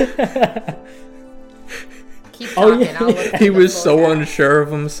 Keep talking. I'll look He was so unsure of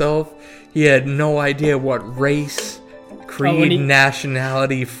himself. He had no idea what race, creed,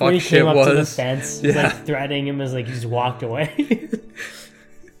 nationality, fuck shit was. To the fence, he's like threatening him as like he just walked away.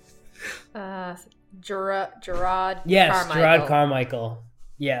 Gerard. Yes, Carmichael. Gerard Carmichael.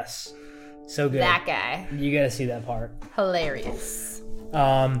 Yes, so good. That guy. You got to see that part. Hilarious.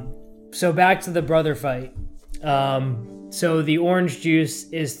 So back to the brother fight. So the orange juice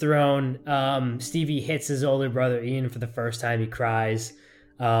is thrown. Stevie hits his older brother Ian for the first time. He cries.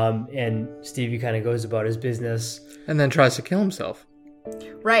 And Stevie kind of goes about his business. And then tries to kill himself.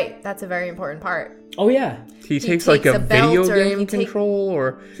 Right. That's a very important part. Oh, yeah. He takes like a video game control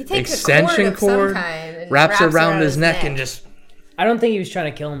or extension cord, wraps around his neck and just... I don't think he was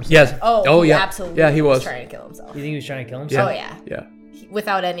trying to kill himself. Yes. Oh, yeah. Absolutely. Yeah, he was trying to kill himself. You think he was trying to kill himself? Oh, yeah. Yeah.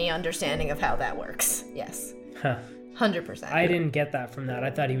 Without any understanding of how that works. Yes. Huh. 100%. I didn't get that from that.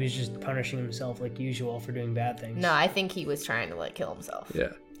 I thought he was just punishing himself like usual for doing bad things. No, I think he was trying to like kill himself. Yeah.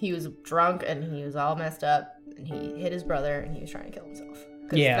 He was drunk and he was all messed up and he hit his brother and he was trying to kill himself.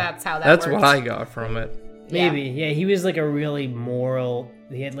 Yeah. That's how That's works. what I got from it. Maybe. Yeah, he was like a really moral...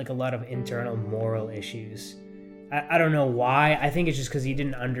 He had like a lot of internal moral issues. I don't know why. I think it's just because he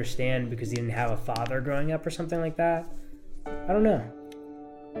didn't understand because he didn't have a father growing up or something like that. I don't know.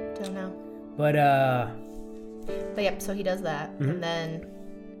 Don't know. But yep, so he does that. Mm-hmm. And then...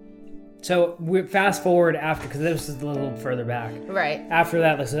 So we fast forward after, because this is a little further back. Right. After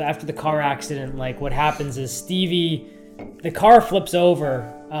that, so after the car accident, like what happens is Stevie, the car flips over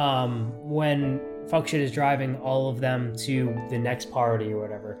when Fuckshit is driving all of them to the next party or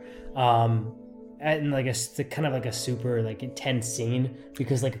whatever. And like kind of like a super like intense scene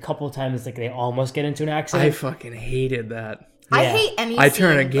because like a couple of times like they almost get into an accident. I fucking hated that. Yeah. I hate any I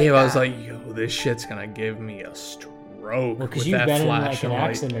turned a scene game. like I was that. like, yo, this shit's gonna give me a stroke. Well, because with you've that been in like flashing an light.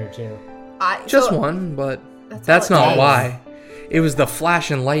 accident or two. Just one, but that's all it not takes. why. It was the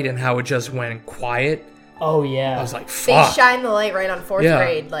flashing light and how it just went quiet. Oh yeah. I was like, They fuck. shine the light right on fourth Yeah.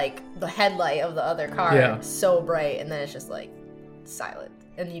 grade, like the headlight of the other car, Yeah. so bright, and then it's just like silent,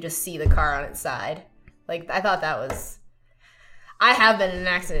 and you just see the car on its side. Like I thought that was. I have been in an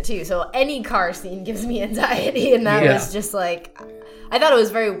accident too, so any car scene gives me anxiety, and that was just like, I thought it was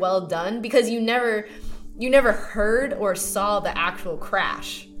very well done because you never heard or saw the actual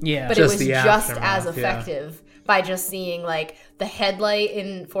crash. Yeah. But Just it was the just aftermath, as effective by just seeing like the headlight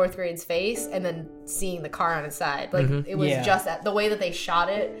in fourth grade's face and then seeing the car on its side. Like it was just that the way that they shot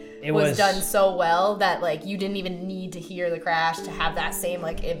it was done so well that like you didn't even need to hear the crash to have that same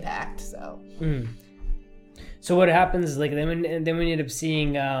like impact. So So what happens is like then we end up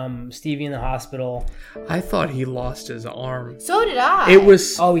seeing Stevie in the hospital. I thought he lost his arm. So did I. It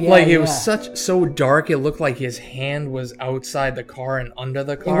was it yeah. was so dark. It looked like his hand was outside the car and under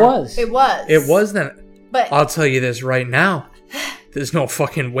the It car. was. It was. It was then. But I'll tell you this right now. There's no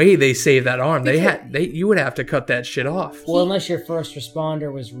fucking way they saved that arm. You would have to cut that shit off. Well, unless your first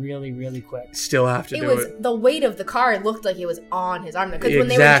responder was really, really quick. Still have to it do was it. the weight of the car. It looked like it was on his arm because when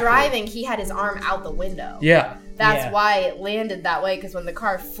they were Exactly. driving, he had his arm out the window. Yeah. That's Yeah. why it landed that way. Because when the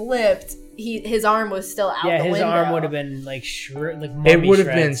car flipped, his arm was still out. Yeah, the his window. arm would have been like mummy It would have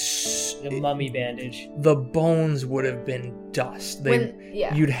been. shreds. A mummy bandage. The bones would have been dust.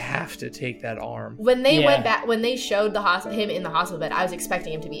 Yeah. You'd have to take that arm. When they Yeah. went back, when they showed him in the hospital bed, I was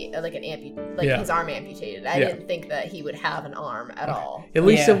expecting him to be like his arm amputated. I didn't think that he would have an arm at all. At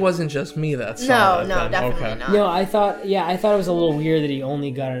least Yeah. it wasn't just me that saw No, that. definitely Okay. not. No, I thought it was a little weird that he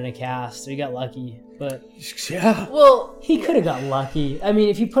only got in a cast, so he got lucky. But Yeah. Well, he could have got lucky. I mean,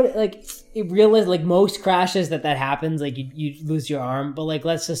 if you put it like like most crashes that happens, like you lose your arm. But like,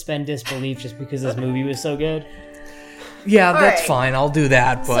 let's suspend disbelief just because this movie was so good. Yeah, that's right. fine. I'll do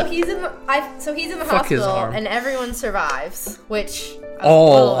that. But so he's in the Fuck his hospital arm. and everyone survives, which I was a all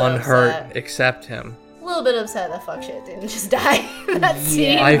little bit unhurt upset. except him. A little bit upset that fuck shit didn't just die in that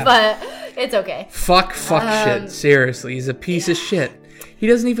scene, I- but it's okay. Fuck shit. Seriously, he's a piece of shit. He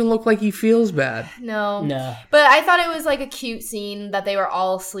doesn't even look like he feels bad. No. No. But I thought it was like a cute scene that they were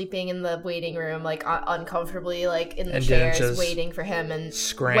all sleeping in the waiting room, like uncomfortably, like in the And didn't chairs, just waiting for him. And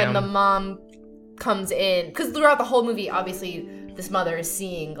scram. when the mom comes in, because throughout the whole movie, obviously, this mother is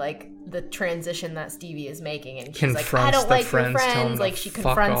seeing like the transition that Stevie is making, and she's like, I Confronts don't the like your friends, tell 'em friends. to Like she fuck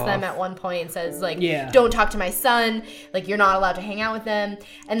confronts them off. at one point and says like, Yeah. don't talk to my son. Like you're not allowed to hang out with them.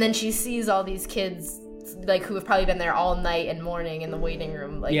 And then she sees all these kids like who have probably been there all night and morning in the waiting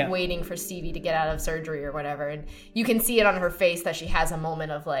room, like waiting for Stevie to get out of surgery or whatever. And you can see it on her face that she has a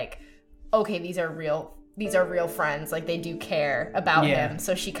moment of like, okay, these are real friends. Like they do care about him.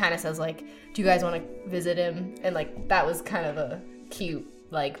 So she kind of says like, do you guys want to visit him? And like that was kind of a cute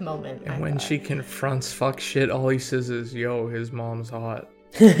like moment. And when she confronts fuck shit, all he says is, yo, his mom's hot.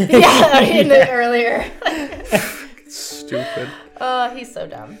 the earlier. Stupid. He's so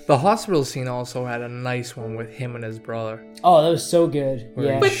dumb. The hospital scene also had a nice one with him and his brother. Oh, that was so good. Where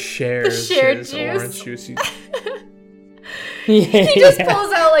Yeah. he shares shared his juice. orange juice. He just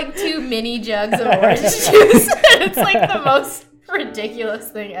pulls out like 2 mini jugs of orange juice. It's like the most ridiculous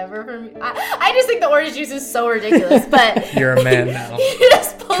thing ever for me. I just think the orange juice is so ridiculous, but You're a man now. he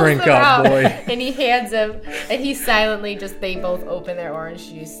just pulls Drink them up, out boy. and he hands them, and he silently they both open their orange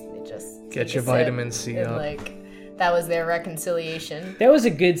juice. They just Get take your a sip, vitamin C and up. like that was their reconciliation. That was a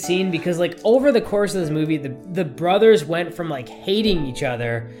good scene because, like, over the course of this movie, the brothers went from, like, hating each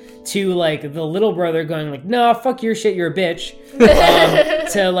other to, like, the little brother going, like, no, fuck your shit, you're a bitch.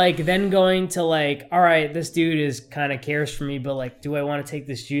 To, like, then going to, like, all right, this dude is kind of cares for me, but, like, do I want to take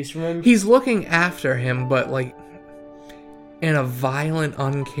this juice from him? He's looking after him, but like in a violent,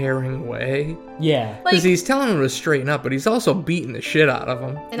 uncaring way. Yeah. Like, Because he's telling him to straighten up, but he's also beating the shit out of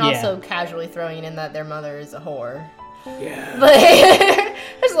him. and also casually throwing in that their mother is a whore. Yeah. Like,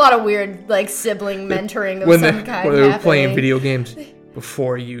 there's a lot of weird, like, sibling mentoring of When some kind they were happening. playing video games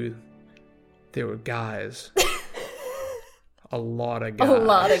before they were guys. A lot of guys. A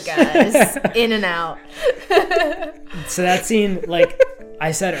lot of guys. In and out. So that scene, like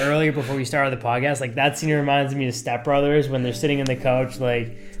I said earlier before we started the podcast, like that scene reminds me of Step Brothers when they're sitting in the couch,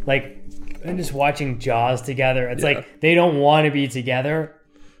 like and just watching Jaws together. It's like they don't want to be together,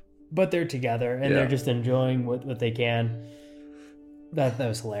 but they're together and they're just enjoying what they can. That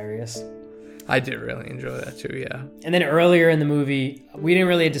was hilarious. I did really enjoy that too, yeah. And then earlier in the movie, we didn't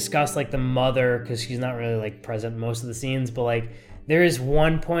really discuss like the mother because she's not really like present in most of the scenes, but like there is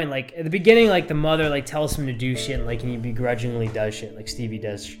one point like at the beginning, like the mother like tells him to do shit and like he begrudgingly does shit, like Stevie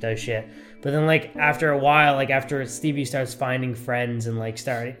does shit. But then like after a while, like after Stevie starts finding friends and like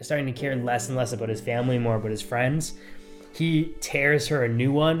starting to care less and less about his family, more about his friends, he tears her a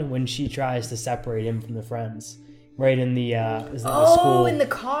new one when she tries to separate him from the friends. Right in the is it the school? In the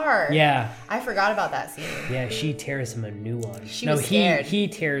car. Yeah. I forgot about that scene. Yeah, she tears him a new one. She was scared. He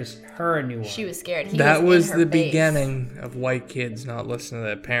tears her a new one. She was scared. That was in her the face. beginning of white kids not listening to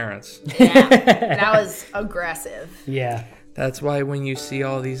their parents. Yeah, that was aggressive. Yeah. That's why when you see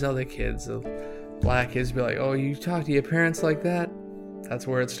all these other kids, the black kids be like, oh, you talk to your parents like that? That's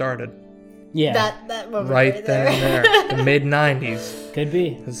where it started. Yeah. That moment Right then and there. The mid-90s. Could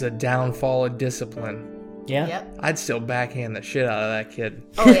be. It was a downfall of discipline. Yeah. Yep. I'd still backhand the shit out of that kid.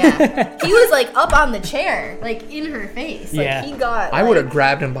 Oh yeah. He was like up on the chair, like in her face. Like Yeah. he got. I would have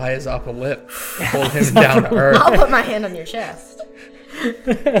grabbed him by his upper lip, pulled him down to earth, I'll put my hand on your chest. pulled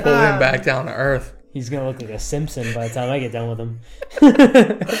him back down to earth. He's gonna look like a Simpson by the time I get done with him.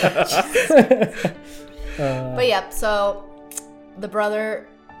 But yep. So the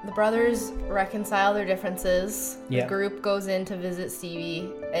brothers reconcile their differences. Yeah. The group goes in to visit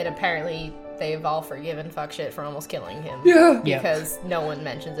Stevie, and apparently they've all forgiven fuck shit for almost killing him. Yeah. Because no one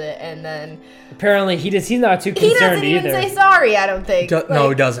mentions it, and then Apparently he's not too he doesn't concerned even either. say sorry. I don't think. No,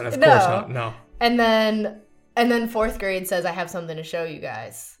 he doesn't. Of course not. No. And then fourth grade says, "I have something to show you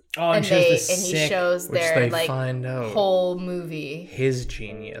guys." Oh, and and he sick. shows Which their they like find out. whole movie. His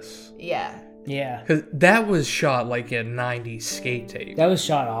genius. Yeah. Yeah. Because that was shot like a 90s skate tape. That was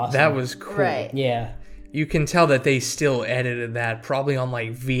shot awesome. That was cool. Right. Yeah. You can tell that they still edited that probably on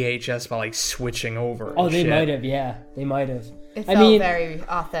like VHS by like switching over. Oh, and they shit. might have. Yeah, they might have. It I felt mean, very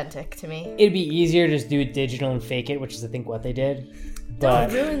authentic to me. it'd be easier to just do it digital and fake it, which is I think what they did. Don't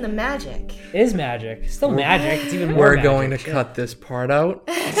But ruin the magic. it is magic. It's still magic. It's even more. We're magic. going to Shit. cut this part out.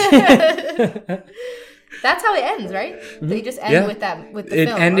 That's how it ends, right? They just end Yeah. with the It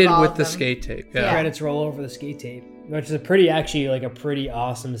film. ended of all with of the them. skate tape. Yeah. Yeah. Credits roll over the skate tape, which is a pretty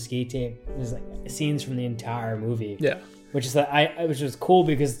awesome skate tape. There's like scenes from the entire movie. Yeah. Which is which was cool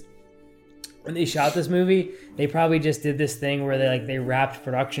because when they shot this movie, they probably just did this thing where they wrapped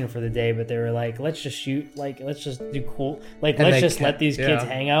production for the day, but they were like, let's just shoot, like, let's just do cool, like, And let's they just kept- let these kids yeah.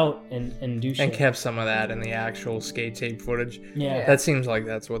 hang out and do shit. And kept some of that in the actual skate tape footage. Yeah. That seems like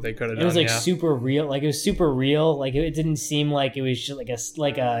that's what they could have done. It was like yeah. super real. Like it was super real. Like it didn't seem like it was just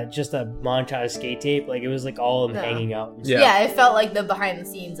just a montage skate tape. Like it was like all of them No. hanging out. And Yeah. Yeah, it felt like the behind the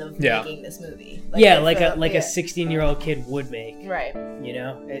scenes of Yeah. making this movie. yeah, it like felt- a yeah. 16-year-old kid would make. Right. You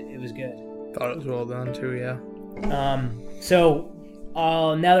know, it was good. Thought it was well done too. Yeah. So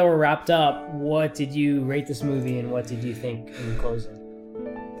now that we're wrapped up, what did you rate this movie, and what did you think in closing?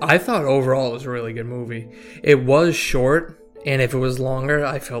 I thought overall it was a really good movie. It was short, and if it was longer,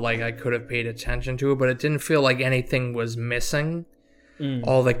 I felt like I could have paid attention to it, but it didn't feel like anything was missing.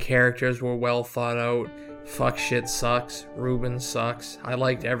 All the characters were well thought out. Fuck shit sucks. Ruben sucks. I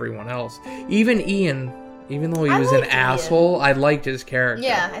liked everyone else. Even Ian, even though he I was an liked Ian. asshole, I liked his character.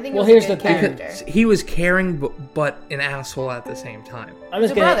 Yeah, I think. Well, it was here's a good the thing. character. Because he was caring, but an asshole at the same time. I'm just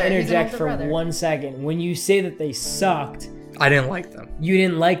He's a gonna brother. He's an interject older for brother. 1 second. When you say that they sucked, I didn't like them. you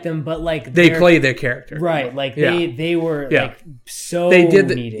didn't like them, but like They they're- played their character. right. Like Yeah. they were Yeah. like so They did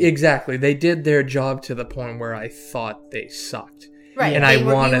needed. exactly. They did their job to the point where I thought they sucked. Right. And they I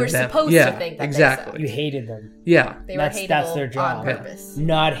were, wanted you were them- supposed yeah, to think that exactly. You hated them. Yeah. they were That's hateable their job. on purpose.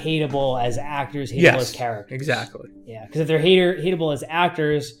 Not hateable as actors, hateable Yes. as characters. Exactly. Yeah, because if they're hateable as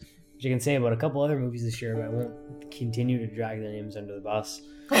actors, which you can say about a couple other movies this year, but I won't continue to drag their names under the bus.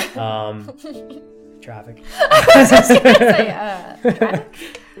 Traffic.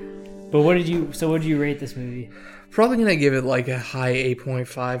 But what did you rate this movie? Probably gonna give it like a high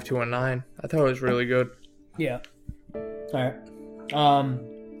 8.5 to a 9. I thought it was really good. Yeah. All right.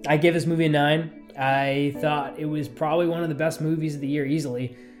 I give this movie a 9. I thought it was probably one of the best movies of the year,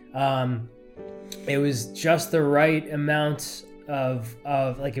 easily. It was just the right amount of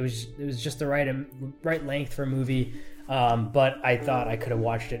like it was just the right length for a movie. But I thought I could have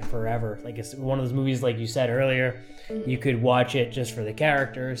watched it forever. Like it's one of those movies, like you said earlier, you could watch it just for the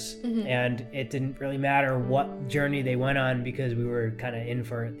characters, and it didn't really matter what journey they went on because we were kind of in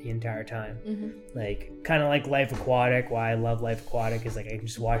for it the entire time. Like kind of like Life Aquatic. Why I love Life Aquatic is like I can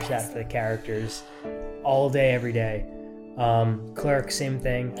just watch that for the characters all day, every day. Clerk, same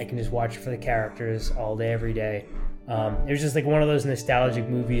thing. I can just watch it for the characters all day, every day. It was just like one of those nostalgic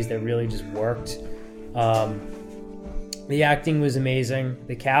movies that really just worked. The acting was amazing.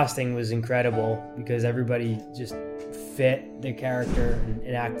 The casting was incredible because everybody just fit their character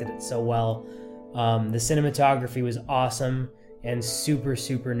and acted it so well. The cinematography was awesome and super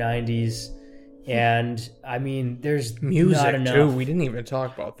 90s. And I mean, there's not Music enough. too. We didn't even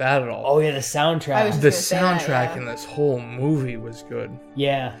talk about that at all. Oh yeah, the I was soundtrack. just The gonna say that, soundtrack yeah. in this whole movie was good.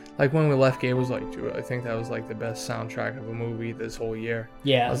 Yeah, Like when we left, Gabe was like, "Dude, I think that was like the best soundtrack of a movie this whole year."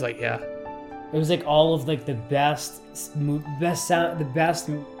 yeah. I was like, "Yeah." It was like all of like the best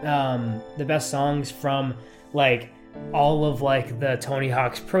songs from like all of like the Tony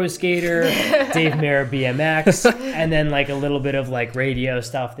Hawk's Pro Skater, Dave Mirra BMX, and then like a little bit of like radio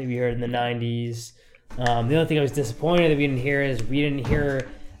stuff that we heard in the 90s. The only thing I was disappointed that we didn't hear is we didn't hear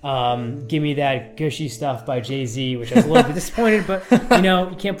Give Me That Gushy Stuff by Jay-Z, which I was a little bit disappointed, but you know,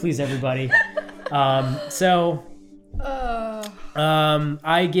 you can't please everybody.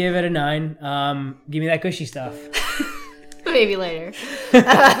 I give it a 9. Give me that gushy stuff. Maybe later.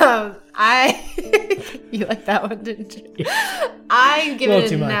 You like that one, didn't you? I give A little it a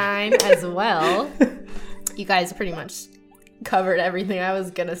too much. 9 as well. You guys pretty much covered everything I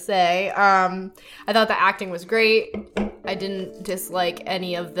was gonna say. I thought the acting was great. I didn't dislike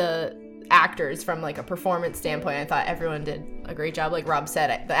any of the actors from like a performance standpoint. I thought everyone did a great job. Like Rob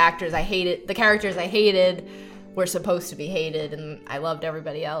said, the characters I hated were supposed to be hated, and I loved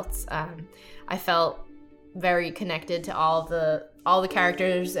everybody else. I felt very connected to all the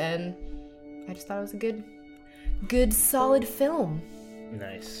characters, and I just thought it was a good solid film.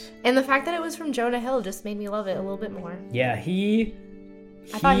 Nice. And the fact that it was from Jonah Hill just made me love it a little bit more. Yeah,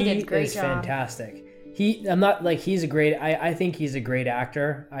 I thought he did a great is job. fantastic. He's a great, I think he's a great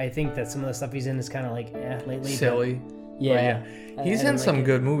actor. I think that some of the stuff he's in is kind of like lately. Silly. But yeah. He's I in don't some like it.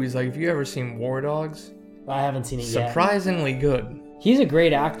 good movies. Like, have you ever seen War Dogs? I haven't seen it yet. Surprisingly good. He's a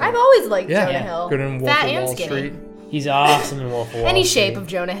great actor. I've always liked Yeah. Jonah Hill. Good in Wolf Fat of and Wall skinny. Street. He's awesome in Wolf of Wall Any Street. shape of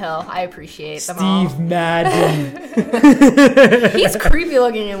Jonah Hill, I appreciate them all. Steve Madden. He's creepy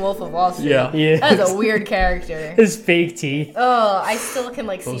looking in Wolf of Wall Street. Yeah. Yeah. That's a weird character. His fake teeth. Oh, I still can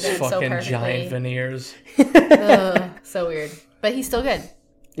like see Those them so fucking perfectly. giant veneers. Ugh, so weird. But he's still good. And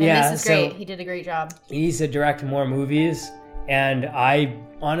Yeah, this is so- great. He did a great job. He needs to direct more movies, and I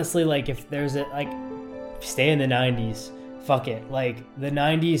honestly like if there's a like stay in the 90s. fuck it. Like, the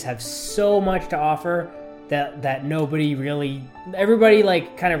 90s have so much to offer that nobody really... Everybody,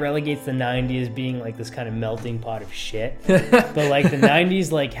 like, kind of relegates the 90s as being, like, this kind of melting pot of shit. But, like, the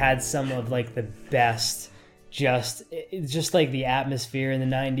 90s, like, had some of, like, the best... Just like the atmosphere in the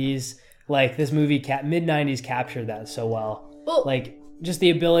 90s. Like, this movie, mid-90s captured that so well. Like, just the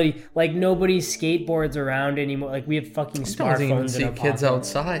ability, like, nobody skateboards around anymore. Like, we have fucking smartphones. Don't even see kids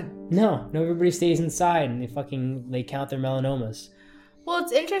outside. No, everybody stays inside and they count their melanomas. Well,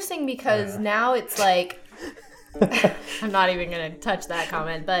 it's interesting because now it's like, I'm not even going to touch that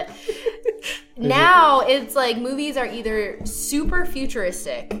comment, but now it's like movies are either super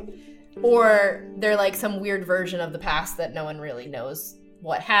futuristic or they're like some weird version of the past that no one really knows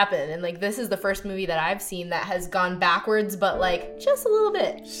what happened. And like, this is the first movie that I've seen that has gone backwards, but like just a little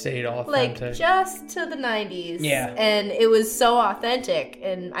bit. Stayed authentic. Like just to the 90s. Yeah. And it was so authentic.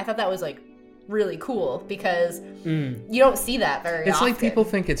 And I thought that was like really cool because you don't see that very often. It's like people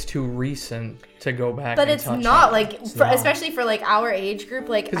think it's too recent to go back but and it's touch not on. like especially for like our age group,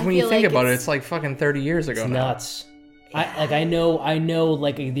 like Because I when feel you think like about it, it's like fucking 30 years ago It's now. nuts. I know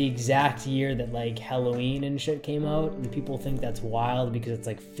like the exact year that like Halloween and shit came out, and people think that's wild because it's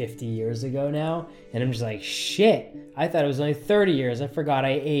like 50 years ago now, and I'm just like, shit, I thought it was only 30 years. I forgot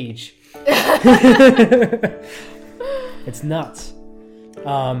I age. It's nuts.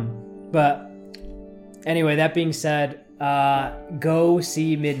 But anyway, that being said, go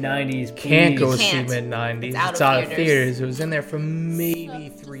see mid-90s, please. Can't go Can't. see mid-90s. It's It's out out of of theaters. theaters. It was in there for maybe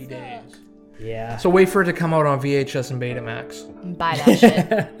 3 days. Yeah. So wait for it to come out on VHS and Betamax. buy that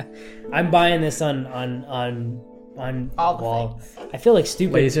shit. I'm buying this on All the well, things. I feel like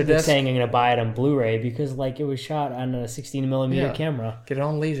stupid Laserdisc? saying I'm gonna buy it on Blu-ray because like it was shot on a 16mm Yeah. camera. Get it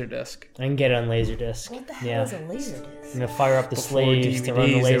on Laserdisc. I can get it on Laserdisc. What the hell Yeah. is a laser disc? I'm gonna fire up the Before slaves to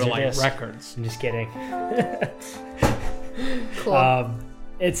run the DVDs, they were like Laserdisc. records. I'm just kidding. Cool.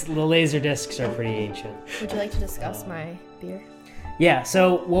 It's the Laserdiscs are pretty ancient. Would you like to discuss my beer? Yeah,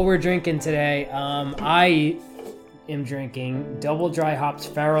 so what we're drinking today, I am drinking Double Dry Hops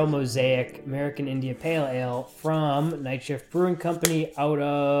Faro Mosaic American India Pale Ale from Night Shift Brewing Company out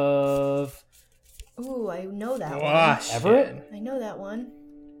of Ooh, I know that one. Gosh. Everett? I know that one.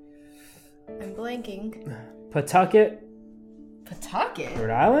 I'm blanking. Pawtucket, Pawtucket? Rhode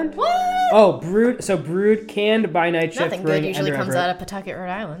Island? What? Oh, brewed, canned by Night Shift Nothing Brewing good usually under comes Everett, out of Pawtucket, Rhode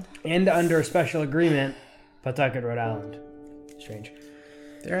Island. and under special agreement, Pawtucket, Rhode Island. Strange.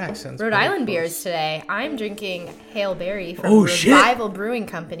 Their accents. Rhode pretty Island close. beers today. I'm drinking Hail Berry from Oh, shit. Revival Brewing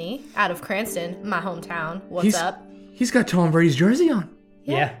Company out of Cranston, my hometown. What's up? He's got Tom Brady's jersey on.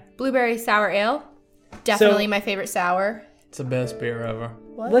 Yeah. Blueberry sour ale. Definitely my favorite sour. It's the best beer ever.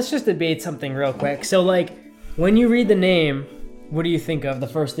 What? Let's just debate something real quick. So, like, when you read the name, what do you think of? The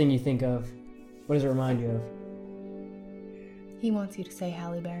first thing you think of? What does it remind you of? He wants you to say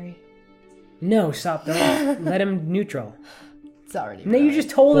Halle Berry. No, stop. Don't. Let him neutral. It's already. No, you just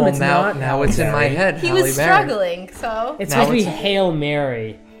told him Well, it's now, not. now it's in my head. He Halle was Berry. struggling, so. It's Now supposed to be it's- Hail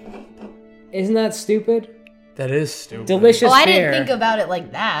Mary. Isn't that stupid? That is stupid. Delicious Well, I beer. didn't think about it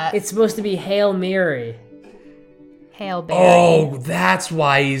like that. It's supposed to be Hail Mary. Hail Berry. Oh, that's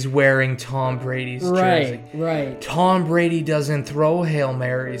why he's wearing Tom Brady's jersey. Right. Tom Brady doesn't throw Hail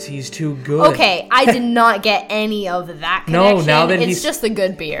Marys. He's too good. Okay, I did not get any of that No, connection. now that it's he's just a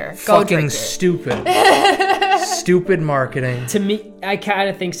good beer. Go Fucking drink it. stupid. Stupid marketing. To me, I kind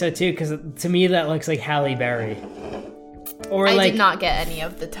of think so too, because to me that looks like Halle Berry. Or I like did not get any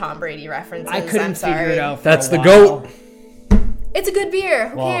of the Tom Brady references. I couldn't I'm sorry. figure it out. For That's a the while. GOAT. It's a good beer.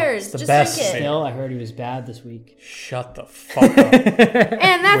 Who Well, cares? it's the Just best. drink it. Still, I heard he was bad this week. Shut the fuck up.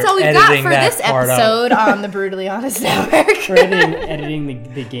 And that's We're all we've got editing for that this part out. episode on the Brutally Honest Network. For editing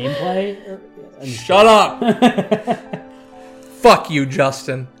the gameplay. Shut up. Fuck you,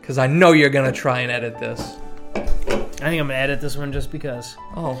 Justin. Because I know you're going to try and edit this. I think I'm gonna edit this one just because.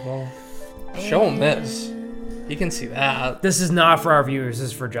 Oh, well. Show him this. You can see that. This is not for our viewers.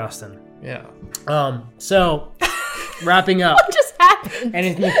 This is for Justin. Yeah. So wrapping up. What just happened?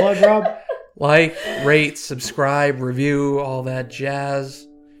 Anything to plug, Rob? Like, rate, subscribe, review, all that jazz.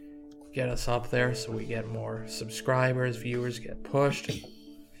 Get us up there so we get more subscribers, viewers get pushed.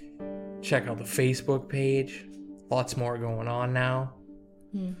 Check out the Facebook page. Lots more going on now.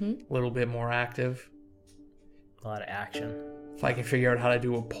 A little bit more active. A lot of action. If I can figure out how to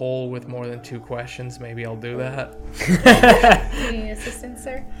do a poll with more than 2 questions, maybe I'll do that. Any assistance,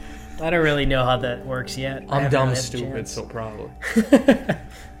 sir? I don't really know how that works yet. I I'm haven't dumb really had a stupid, chance. so probably.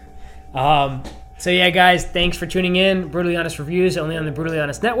 So yeah, guys, thanks for tuning in. Brutally Honest Reviews, only on the Brutally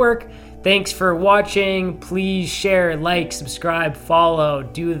Honest Network. Thanks for watching. Please share, like, subscribe, follow,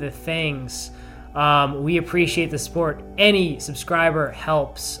 do the things. We appreciate the support. Any subscriber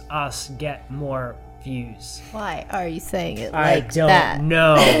helps us get more views. Why are you saying it I like don't that?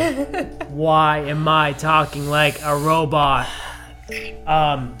 know. Why am I talking like a robot?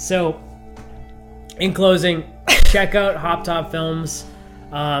 So, in closing, check out Hop Top Films.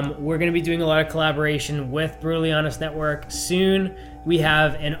 We're going to be doing a lot of collaboration with Brutally Honest Network soon. We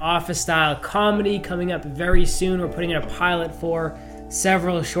have an office-style comedy coming up very soon. We're putting in a pilot for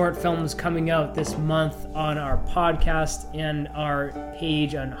several short films coming out this month on our podcast and our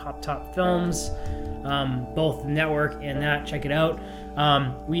page on Hop Top Films, both the network and that. Check it out.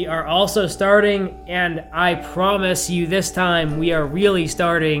 We are also starting, and I promise you this time, we are really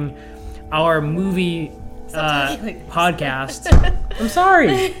starting our movie podcast. I'm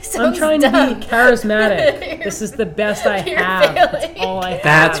sorry. I'm Sounds trying dumb. to be charismatic. This is the best I You're have. That's failing. all I have.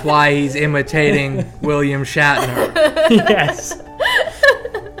 That's why he's imitating William Shatner. Yes.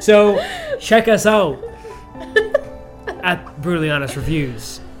 So check us out at Brutally Honest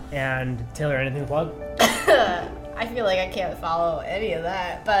Reviews. And Taylor, anything to plug? I feel like I can't follow any of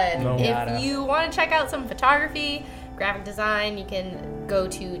that. But No matter. if you want to check out some photography, graphic design, you can go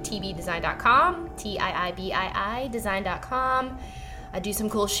to tbdesign.com, TIIBII design.com. I do some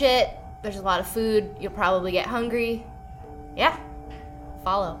cool shit. There's a lot of food. You'll probably get hungry. Yeah.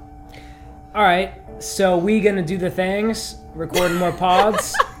 Follow. All right. So we gonna do the things, recording more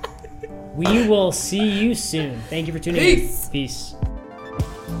pods. We will see you soon. Thank you for tuning in. Peace.